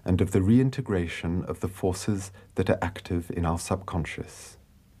and of the reintegration of the forces that are active in our subconscious.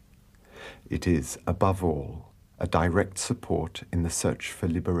 It is, above all, a direct support in the search for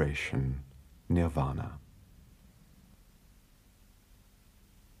liberation, nirvana.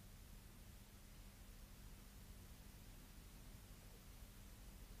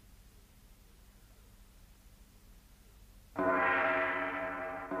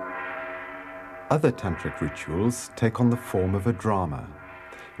 Other tantric rituals take on the form of a drama,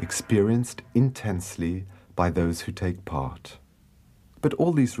 experienced intensely by those who take part. But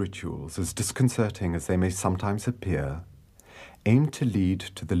all these rituals, as disconcerting as they may sometimes appear, aim to lead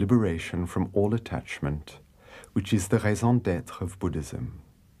to the liberation from all attachment, which is the raison d'être of Buddhism,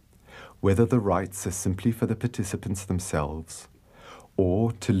 whether the rites are simply for the participants themselves,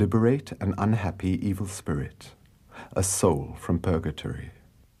 or to liberate an unhappy evil spirit, a soul from purgatory.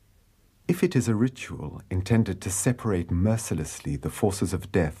 If it is a ritual intended to separate mercilessly the forces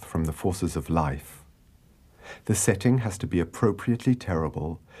of death from the forces of life, the setting has to be appropriately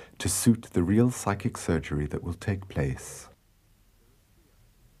terrible to suit the real psychic surgery that will take place.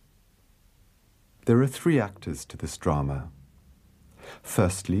 There are three actors to this drama.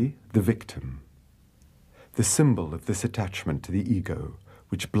 Firstly, the victim, the symbol of this attachment to the ego,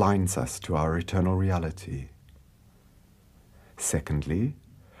 which blinds us to our eternal reality. Secondly,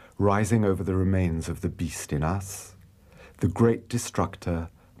 rising over the remains of the beast in us, the great destructor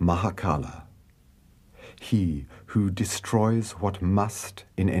Mahakala, he who destroys what must,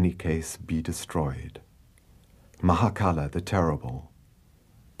 in any case, be destroyed. Mahakala, the terrible,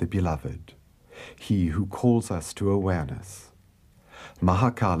 the beloved, he who calls us to awareness.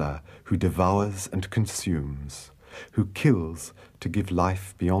 Mahakala, who devours and consumes, who kills to give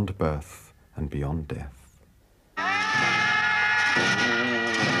life beyond birth and beyond death.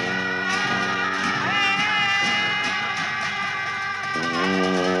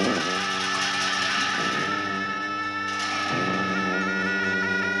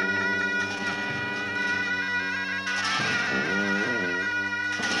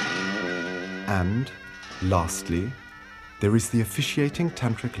 And, lastly, there is the officiating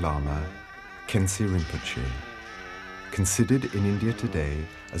Tantric Lama, Khyentse Rinpoche, considered in India today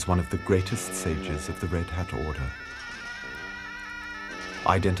as one of the greatest sages of the Red Hat Order.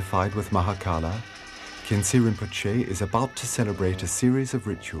 Identified with Mahakala, Khyentse Rinpoche is about to celebrate a series of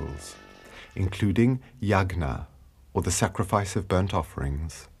rituals, including yagna, or the sacrifice of burnt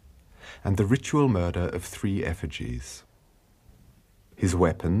offerings, and the ritual murder of 3 effigies. His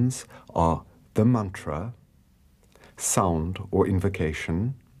weapons are the mantra, sound or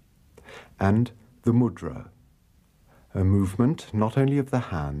invocation, and the mudra, a movement not only of the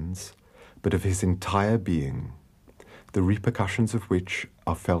hands, but of his entire being, the repercussions of which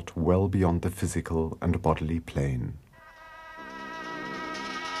are felt well beyond the physical and bodily plane.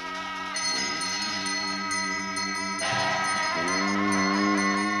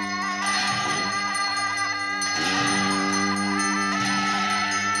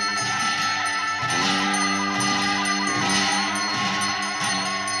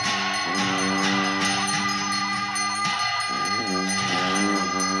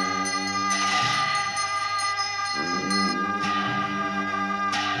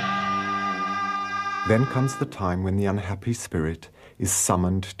 Then comes the time when the unhappy spirit is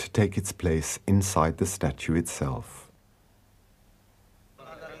summoned to take its place inside the statue itself.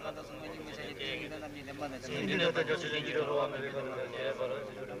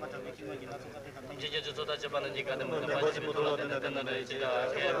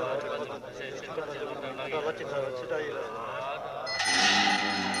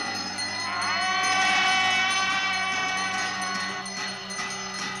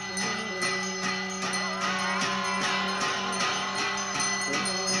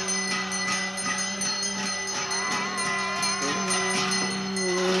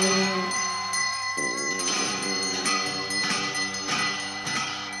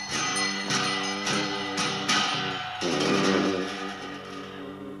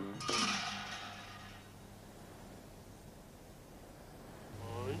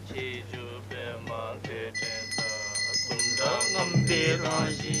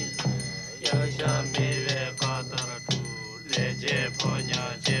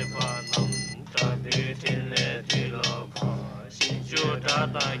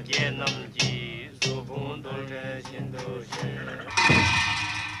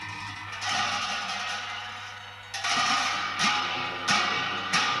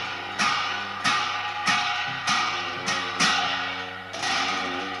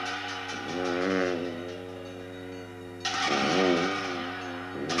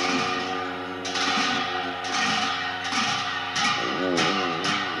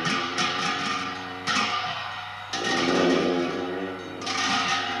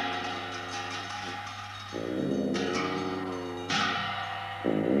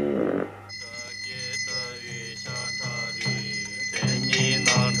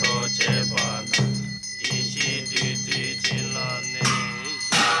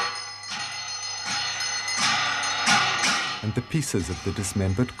 And the pieces of the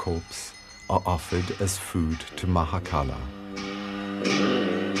dismembered corpse are offered as food to Mahakala.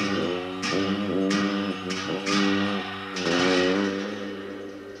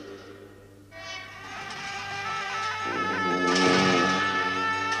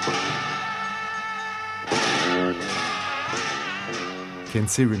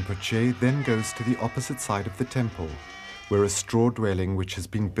 Khyentse Rinpoche then goes to the opposite side of the temple, where a straw dwelling which has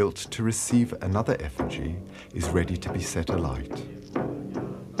been built to receive another effigy is ready to be set alight.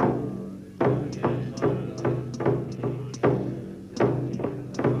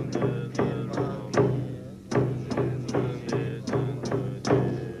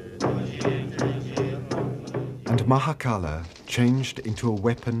 And Mahakala, changed into a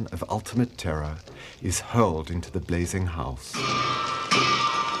weapon of ultimate terror, is hurled into the blazing house.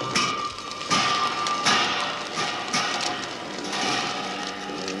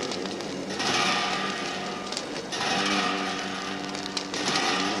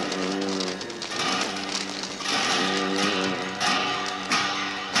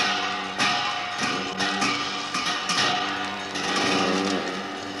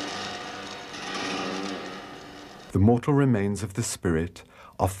 The mortal remains of the spirit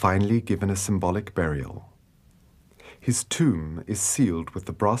are finally given a symbolic burial. His tomb is sealed with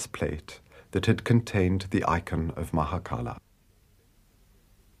the brass plate that had contained the icon of Mahakala.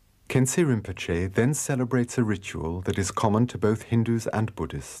 Khyentse Rinpoche then celebrates a ritual that is common to both Hindus and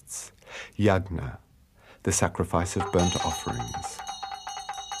Buddhists, yagna, the sacrifice of burnt offerings.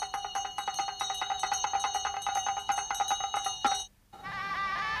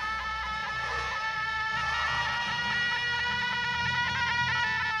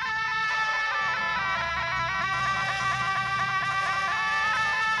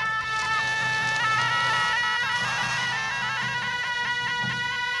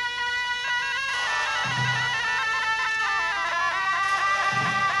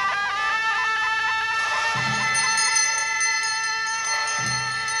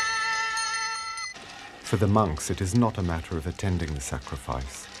 For the monks, it is not a matter of attending the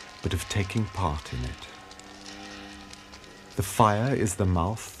sacrifice, but of taking part in it. The fire is the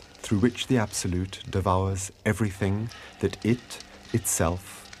mouth through which the Absolute devours everything that it,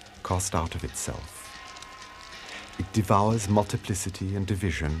 itself, cast out of itself. It devours multiplicity and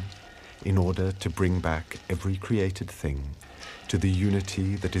division in order to bring back every created thing to the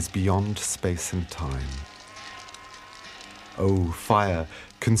unity that is beyond space and time. Oh, fire,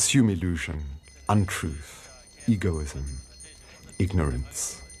 consume illusion, untruth, egoism,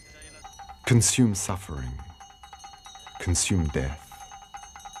 ignorance. Consume suffering, consume death,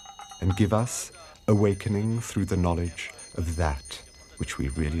 and give us awakening through the knowledge of that which we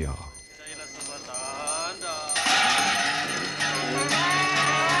really are.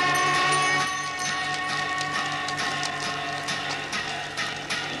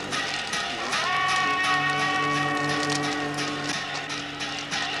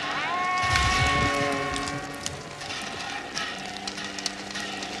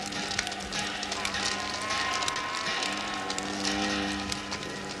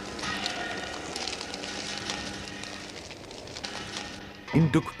 In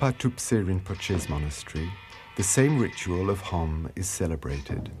Dukpa Tupse Rinpoche's monastery, the same ritual of Hom is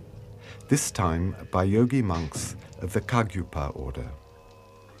celebrated, this time by yogi monks of the Kagyupa order.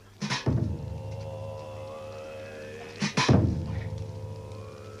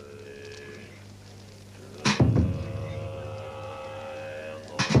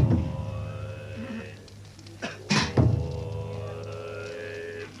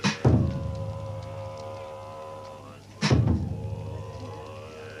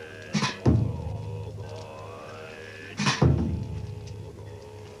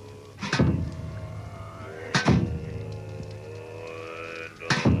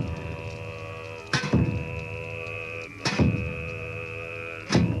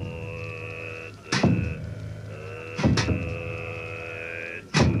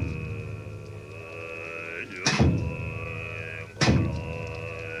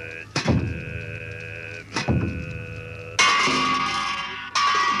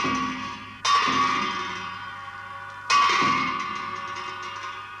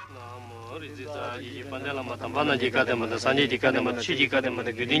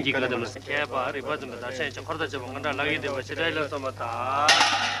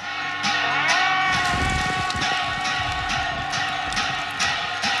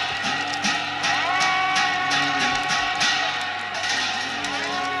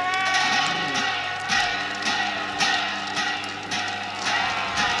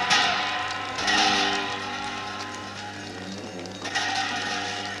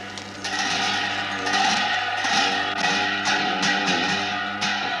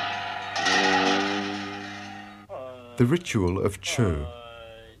 The ritual of Cho,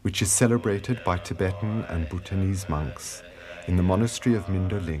 which is celebrated by Tibetan and Bhutanese monks in the monastery of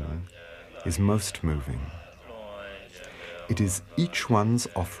Mindoling, is most moving. It is each one's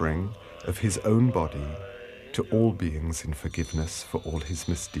offering of his own body to all beings in forgiveness for all his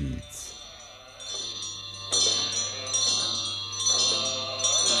misdeeds.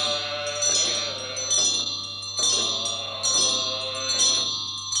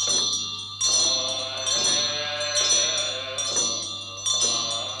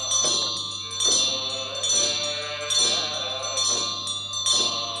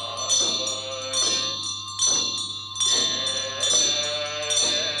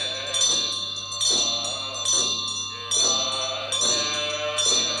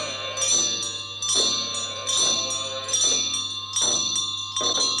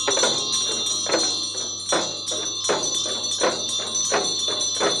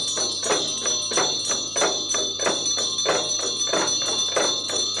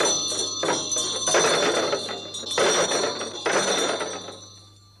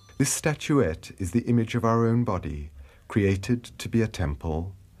 This statuette is the image of our own body, created to be a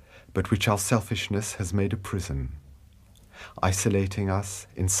temple, but which our selfishness has made a prison, isolating us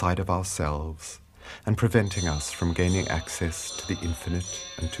inside of ourselves and preventing us from gaining access to the infinite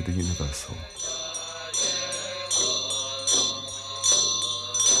and to the universal.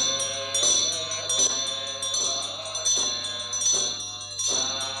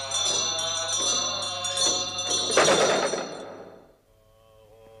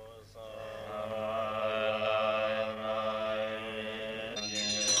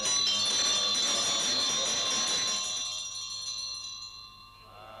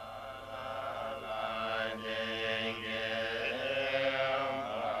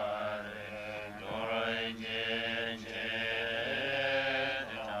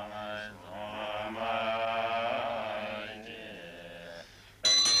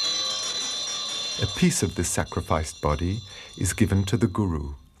 A piece of this sacrificed body is given to the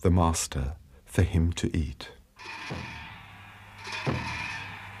Guru, the master, for him to eat.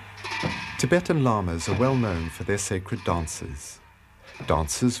 Tibetan lamas are well known for their sacred dances,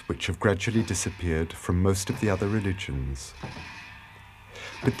 dances which have gradually disappeared from most of the other religions.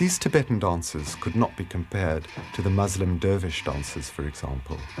 But these Tibetan dances could not be compared to the Muslim dervish dances, for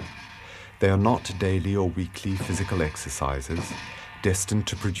example. They are not daily or weekly physical exercises, destined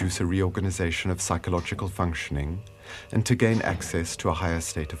to produce a reorganization of psychological functioning and to gain access to a higher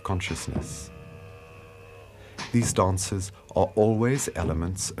state of consciousness. These dances are always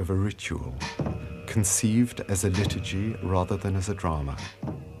elements of a ritual, conceived as a liturgy rather than as a drama.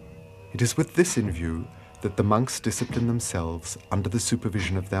 It is with this in view that the monks discipline themselves under the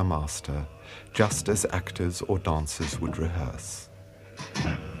supervision of their master, just as actors or dancers would rehearse.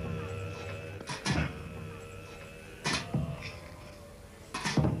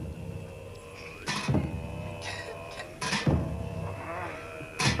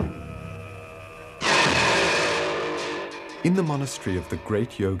 In the monastery of the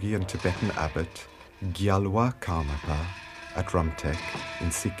great yogi and Tibetan abbot Gyalwa Karmapa at Rumtek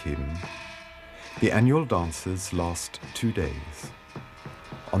in Sikkim, the annual dances last 2 days.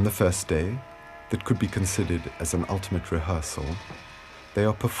 On the first day, that could be considered as an ultimate rehearsal, they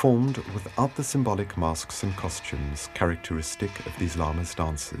are performed without the symbolic masks and costumes characteristic of these lamas'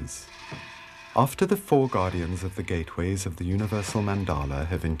 dances. After the 4 guardians of the gateways of the universal mandala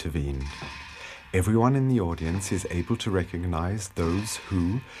have intervened, everyone in the audience is able to recognize those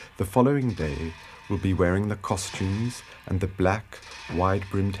who, the following day, will be wearing the costumes and the black,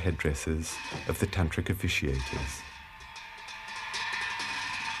 wide-brimmed headdresses of the tantric officiators.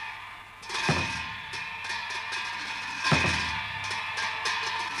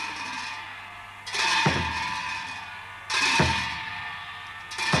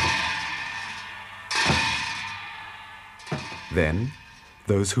 Then,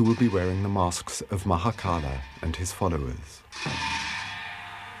 those who will be wearing the masks of Mahakala and his followers.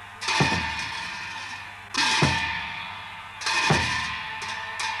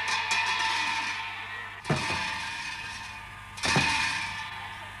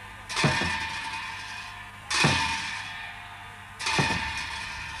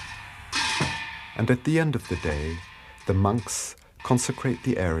 and at the end of the day, the monks consecrate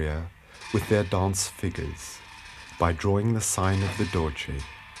the area with their dance figures by drawing the sign of the Dorje,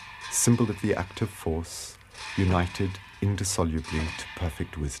 symbol of the active force, united indissolubly to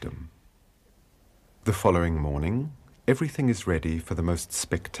perfect wisdom. The following morning, everything is ready for the most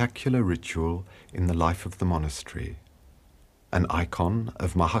spectacular ritual in the life of the monastery. An icon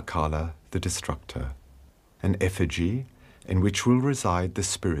of Mahakala, the destructor, an effigy in which will reside the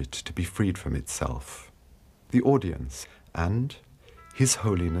spirit to be freed from itself, the audience, and His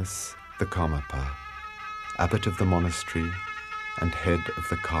Holiness the Karmapa, abbot of the monastery and head of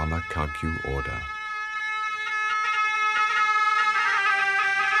the Karma Kagyu order.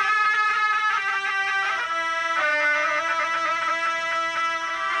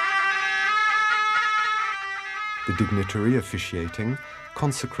 The dignitary officiating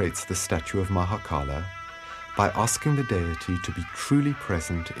consecrates the statue of Mahakala by asking the deity to be truly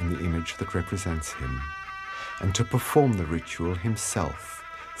present in the image that represents him, and to perform the ritual himself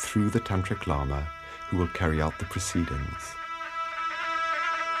through the Tantric Lama who will carry out the proceedings.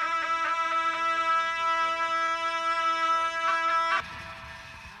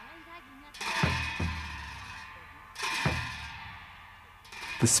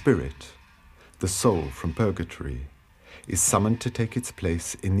 The spirit, the soul from purgatory, is summoned to take its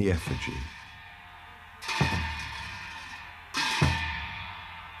place in the effigy.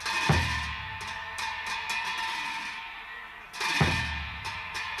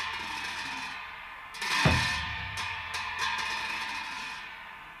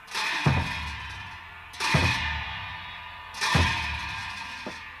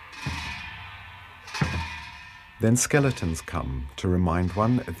 Then skeletons come to remind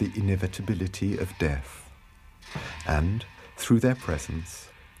one of the inevitability of death, and, through their presence,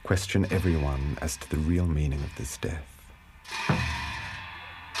 question everyone as to the real meaning of this death.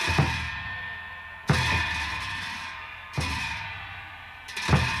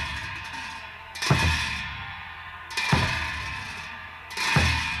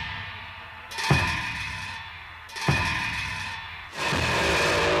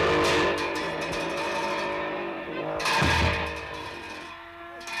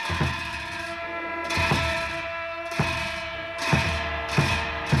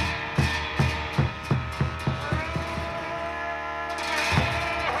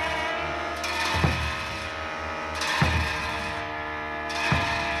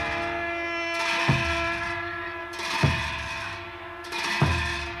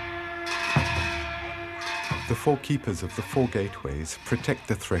 The four keepers of the four gateways protect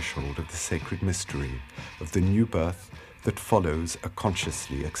the threshold of the sacred mystery of the new birth that follows a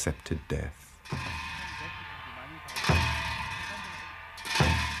consciously accepted death.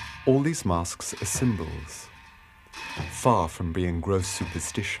 All these masks are symbols. Far from being gross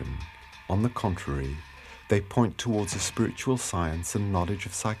superstition, on the contrary, they point towards a spiritual science and knowledge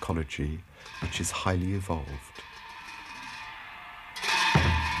of psychology which is highly evolved.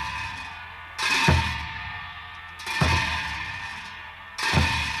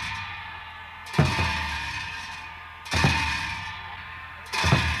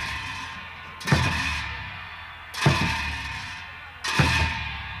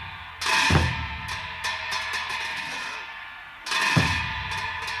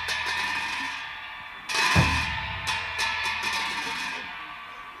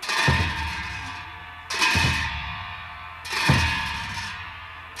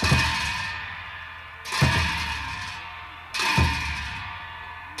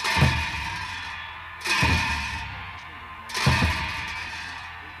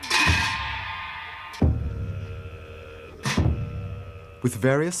 With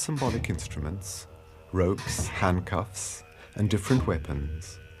various symbolic instruments, ropes, handcuffs, and different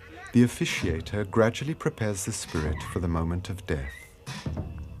weapons, the officiator gradually prepares the spirit for the moment of death.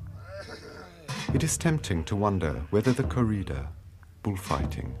 It is tempting to wonder whether the corrida,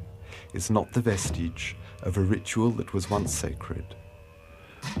 bullfighting, is not the vestige of a ritual that was once sacred,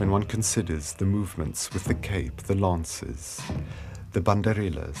 when one considers the movements with the cape, the lances, the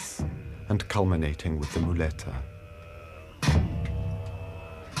banderillas, and culminating with the muleta.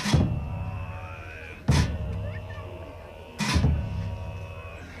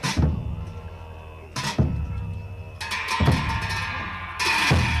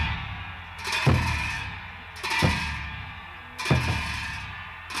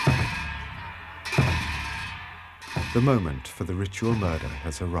 The moment for the ritual murder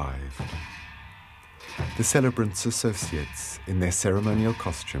has arrived. The celebrants' associates, in their ceremonial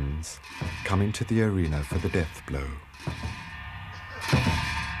costumes, come into the arena for the death blow.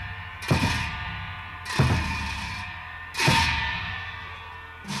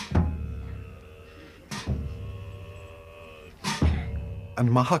 and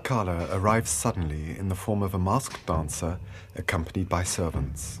Mahakala arrives suddenly in the form of a masked dancer accompanied by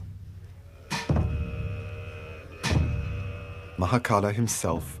servants. Mahakala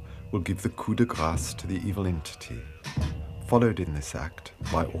himself will give the coup de grâce to the evil entity, followed in this act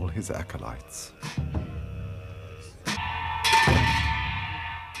by all his acolytes.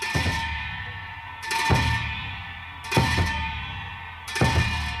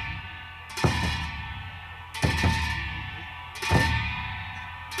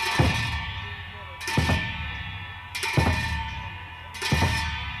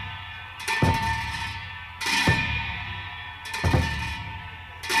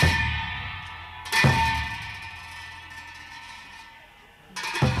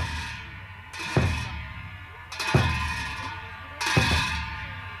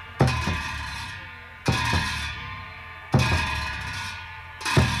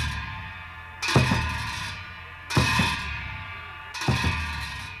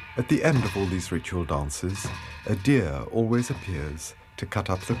 At the end of all these ritual dances, a deer always appears to cut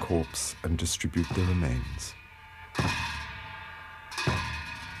up the corpse and distribute the remains.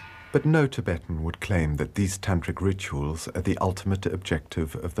 But no Tibetan would claim that these tantric rituals are the ultimate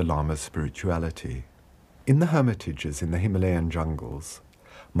objective of the Lama's spirituality. In the hermitages in the Himalayan jungles,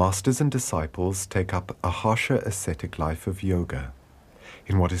 masters and disciples take up a harsher ascetic life of yoga,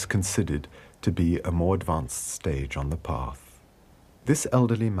 in what is considered to be a more advanced stage on the path. This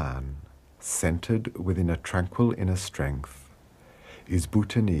elderly man, centered within a tranquil inner strength, is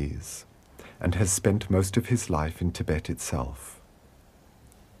Bhutanese and has spent most of his life in Tibet itself.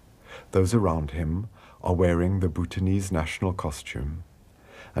 Those around him are wearing the Bhutanese national costume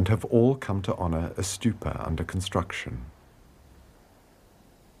and have all come to honor a stupa under construction.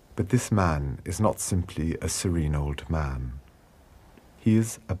 But this man is not simply a serene old man. He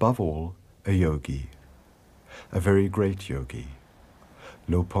is, above all, a yogi, a very great yogi,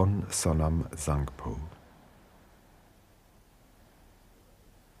 Lopon Sonam Zangpo.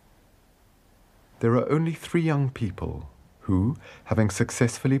 There are only 3 young people who, having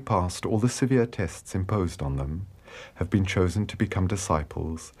successfully passed all the severe tests imposed on them, have been chosen to become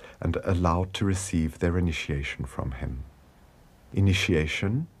disciples and allowed to receive their initiation from him.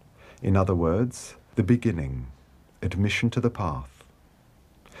 Initiation, in other words, the beginning, admission to the path,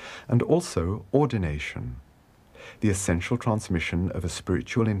 and also ordination, the essential transmission of a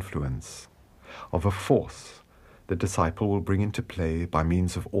spiritual influence, of a force the disciple will bring into play by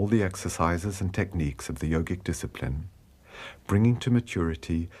means of all the exercises and techniques of the yogic discipline, bringing to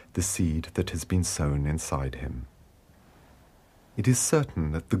maturity the seed that has been sown inside him. It is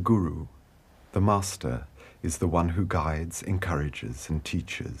certain that the guru, the master, is the one who guides, encourages, and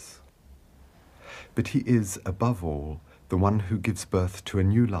teaches. But he is, above all, the one who gives birth to a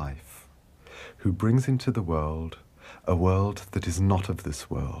new life, who brings into the world a world that is not of this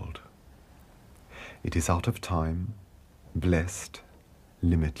world. It is out of time, blessed,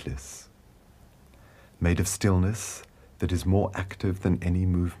 limitless, made of stillness that is more active than any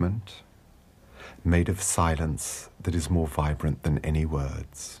movement, made of silence that is more vibrant than any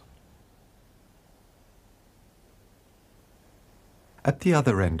words. At the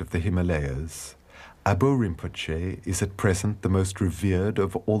other end of the Himalayas, Abo Rinpoche is at present the most revered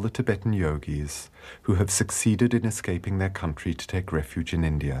of all the Tibetan yogis who have succeeded in escaping their country to take refuge in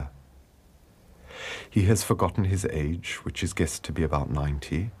India. He has forgotten his age, which is guessed to be about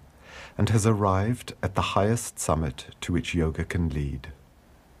 90, and has arrived at the highest summit to which yoga can lead.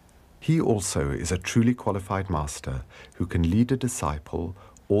 He also is a truly qualified master who can lead a disciple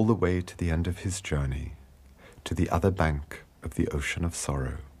all the way to the end of his journey, to the other bank of the ocean of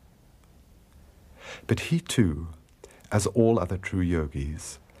sorrow. But he too, as all other true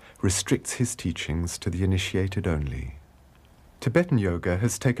yogis, restricts his teachings to the initiated only. Tibetan yoga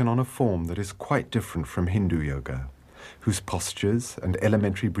has taken on a form that is quite different from Hindu yoga, whose postures and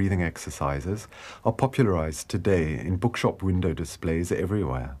elementary breathing exercises are popularized today in bookshop window displays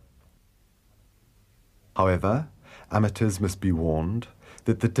everywhere. However, amateurs must be warned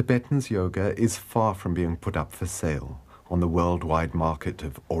that the Tibetan's yoga is far from being put up for sale on the worldwide market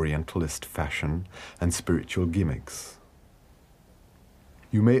of Orientalist fashion and spiritual gimmicks.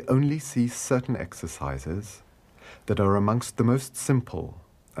 You may only see certain exercises that are amongst the most simple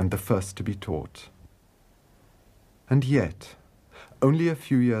and the first to be taught. And yet, only a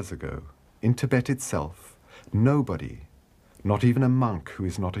few years ago, in Tibet itself, nobody, not even a monk who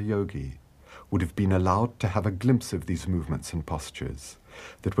is not a yogi, would have been allowed to have a glimpse of these movements and postures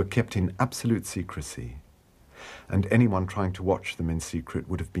that were kept in absolute secrecy, and anyone trying to watch them in secret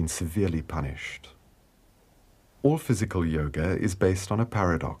would have been severely punished. All physical yoga is based on a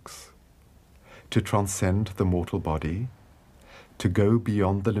paradox: to transcend the mortal body, to go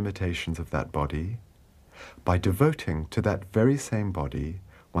beyond the limitations of that body by devoting to that very same body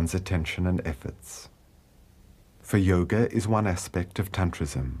one's attention and efforts. For yoga is one aspect of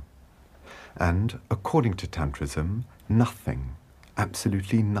Tantrism, and according to Tantrism, nothing,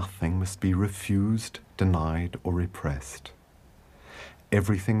 absolutely nothing, must be refused, denied, or repressed.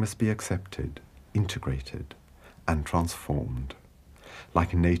 Everything must be accepted, integrated, and transformed,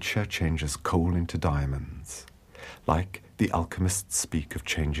 like nature changes coal into diamonds, like the alchemists speak of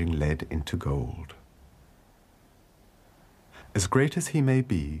changing lead into gold. As great as he may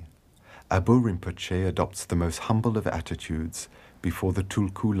be, Abu Rinpoche adopts the most humble of attitudes before the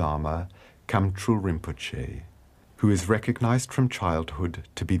Tulku Lama, Kamtrul Rinpoche, who is recognized from childhood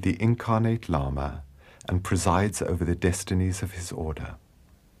to be the incarnate Lama and presides over the destinies of his order.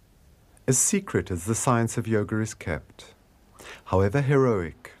 As secret as the science of yoga is kept, however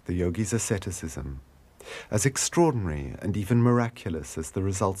heroic the yogi's asceticism, as extraordinary and even miraculous as the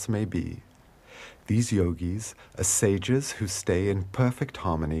results may be, these yogis are sages who stay in perfect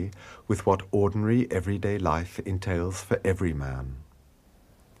harmony with what ordinary everyday life entails for every man.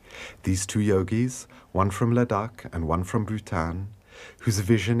 These two yogis, one from Ladakh and one from Bhutan, whose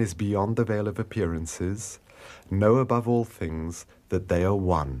vision is beyond the veil of appearances, know above all things that they are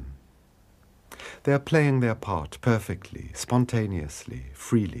one. They are playing their part perfectly, spontaneously,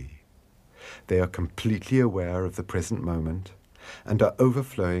 freely. They are completely aware of the present moment and are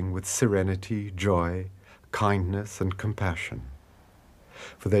overflowing with serenity, joy, kindness, and compassion.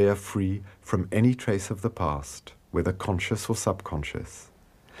 For they are free from any trace of the past, whether conscious or subconscious,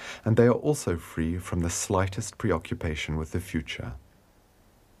 and they are also free from the slightest preoccupation with the future.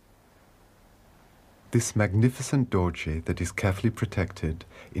 This magnificent dorje that is carefully protected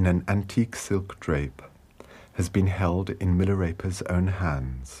in an antique silk drape has been held in Milarepa's own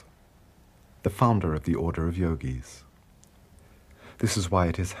hands, the founder of the order of yogis. This is why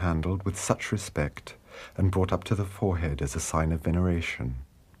it is handled with such respect and brought up to the forehead as a sign of veneration.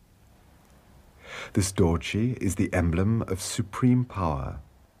 This dorje is the emblem of supreme power,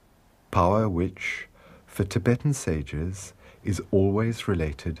 power which, for Tibetan sages, is always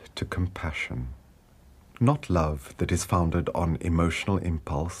related to compassion. Not love that is founded on emotional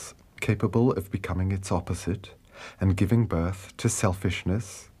impulse, capable of becoming its opposite and giving birth to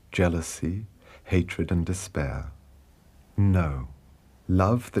selfishness, jealousy, hatred, and despair. No.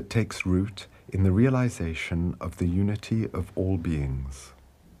 Love that takes root in the realization of the unity of all beings.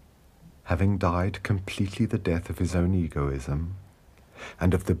 Having died completely the death of his own egoism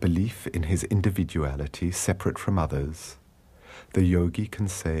and of the belief in his individuality separate from others, the yogi can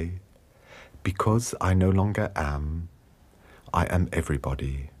say, "Because I no longer am, I am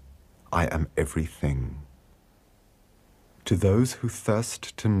everybody, I am everything." To those who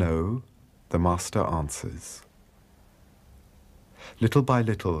thirst to know, the Master answers. Little by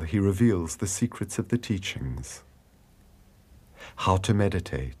little, he reveals the secrets of the teachings. How to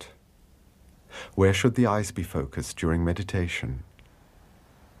meditate. Where should the eyes be focused during meditation?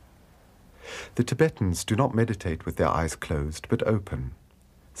 The Tibetans do not meditate with their eyes closed but open,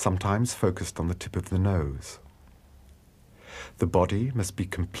 sometimes focused on the tip of the nose. The body must be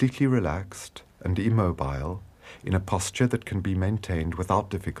completely relaxed and immobile in a posture that can be maintained without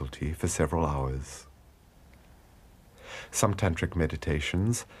difficulty for several hours. Some tantric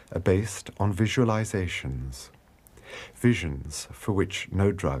meditations are based on visualizations, visions for which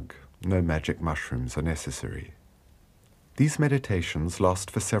no drug, no magic mushrooms are necessary. These meditations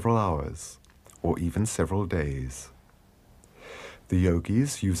last for several hours, or even several days. The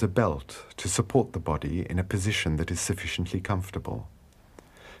yogis use a belt to support the body in a position that is sufficiently comfortable.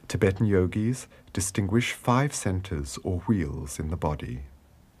 Tibetan yogis distinguish 5 centers or wheels in the body.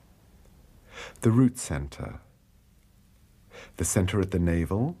 The root center, the center at the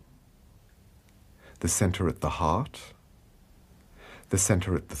navel, the center at the heart, the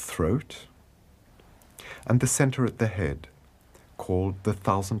center at the throat, and the center at the head, called the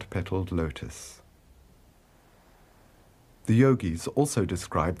 1,000-petaled lotus. The yogis also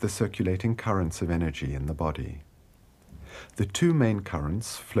describe the circulating currents of energy in the body. The 2 main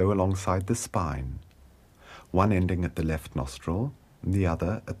currents flow alongside the spine, one ending at the left nostril and the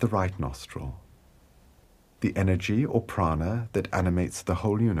other at the right nostril. The energy or prana that animates the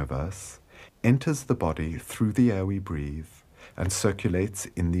whole universe enters the body through the air we breathe and circulates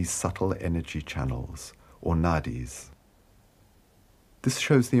in these subtle energy channels, or nadis. This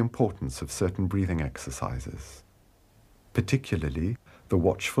shows the importance of certain breathing exercises, particularly the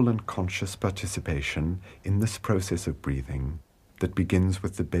watchful and conscious participation in this process of breathing that begins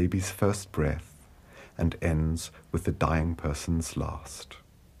with the baby's first breath and ends with the dying person's last.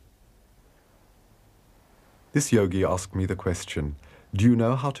 This yogi asked me the question, "Do you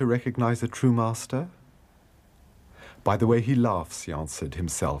know how to recognize a true master?" "By the way he laughs," he answered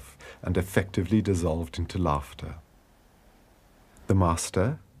himself, and effectively dissolved into laughter. The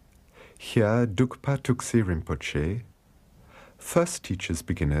master, here Dukpa Tuksi Rinpoche, first teaches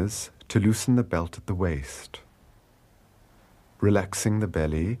beginners to loosen the belt at the waist. Relaxing the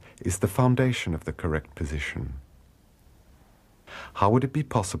belly is the foundation of the correct position. How would it be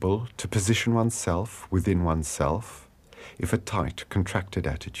possible to position oneself within oneself if a tight, contracted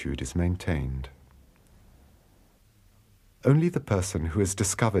attitude is maintained? Only the person who has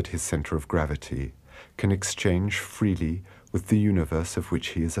discovered his center of gravity can exchange freely with the universe of which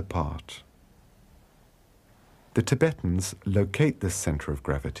he is a part. The Tibetans locate this center of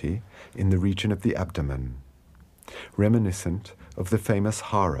gravity in the region of the abdomen, reminiscent of the famous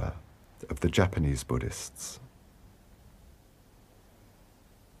hara of the Japanese Buddhists.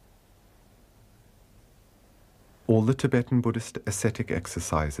 All the Tibetan Buddhist ascetic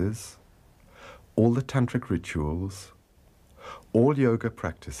exercises, all the tantric rituals, all yoga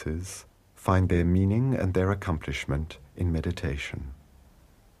practices find their meaning and their accomplishment in meditation.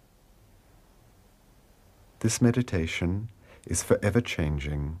 This meditation is forever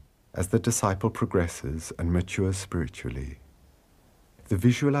changing as the disciple progresses and matures spiritually. The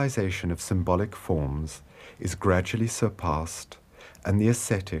visualization of symbolic forms is gradually surpassed, and the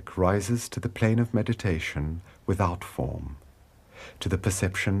ascetic rises to the plane of meditation without form, to the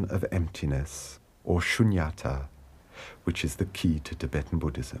perception of emptiness, or shunyata, which is the key to Tibetan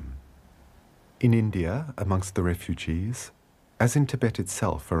Buddhism. In India, amongst the refugees, as in Tibet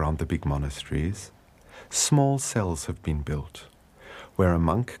itself around the big monasteries, small cells have been built, where a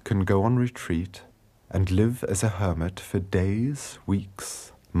monk can go on retreat and live as a hermit for days,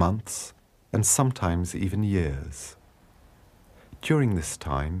 weeks, months, and sometimes even years. During this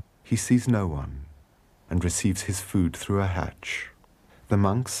time, he sees no one and receives his food through a hatch. The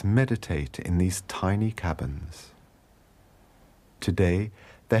monks meditate in these tiny cabins. Today,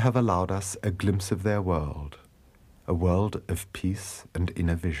 they have allowed us a glimpse of their world, a world of peace and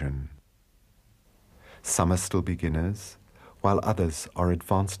inner vision. Some are still beginners, while others are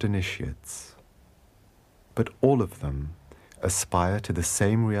advanced initiates. But all of them aspire to the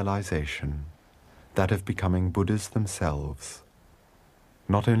same realization, that of becoming Buddhas themselves,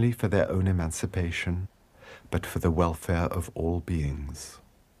 not only for their own emancipation, but for the welfare of all beings.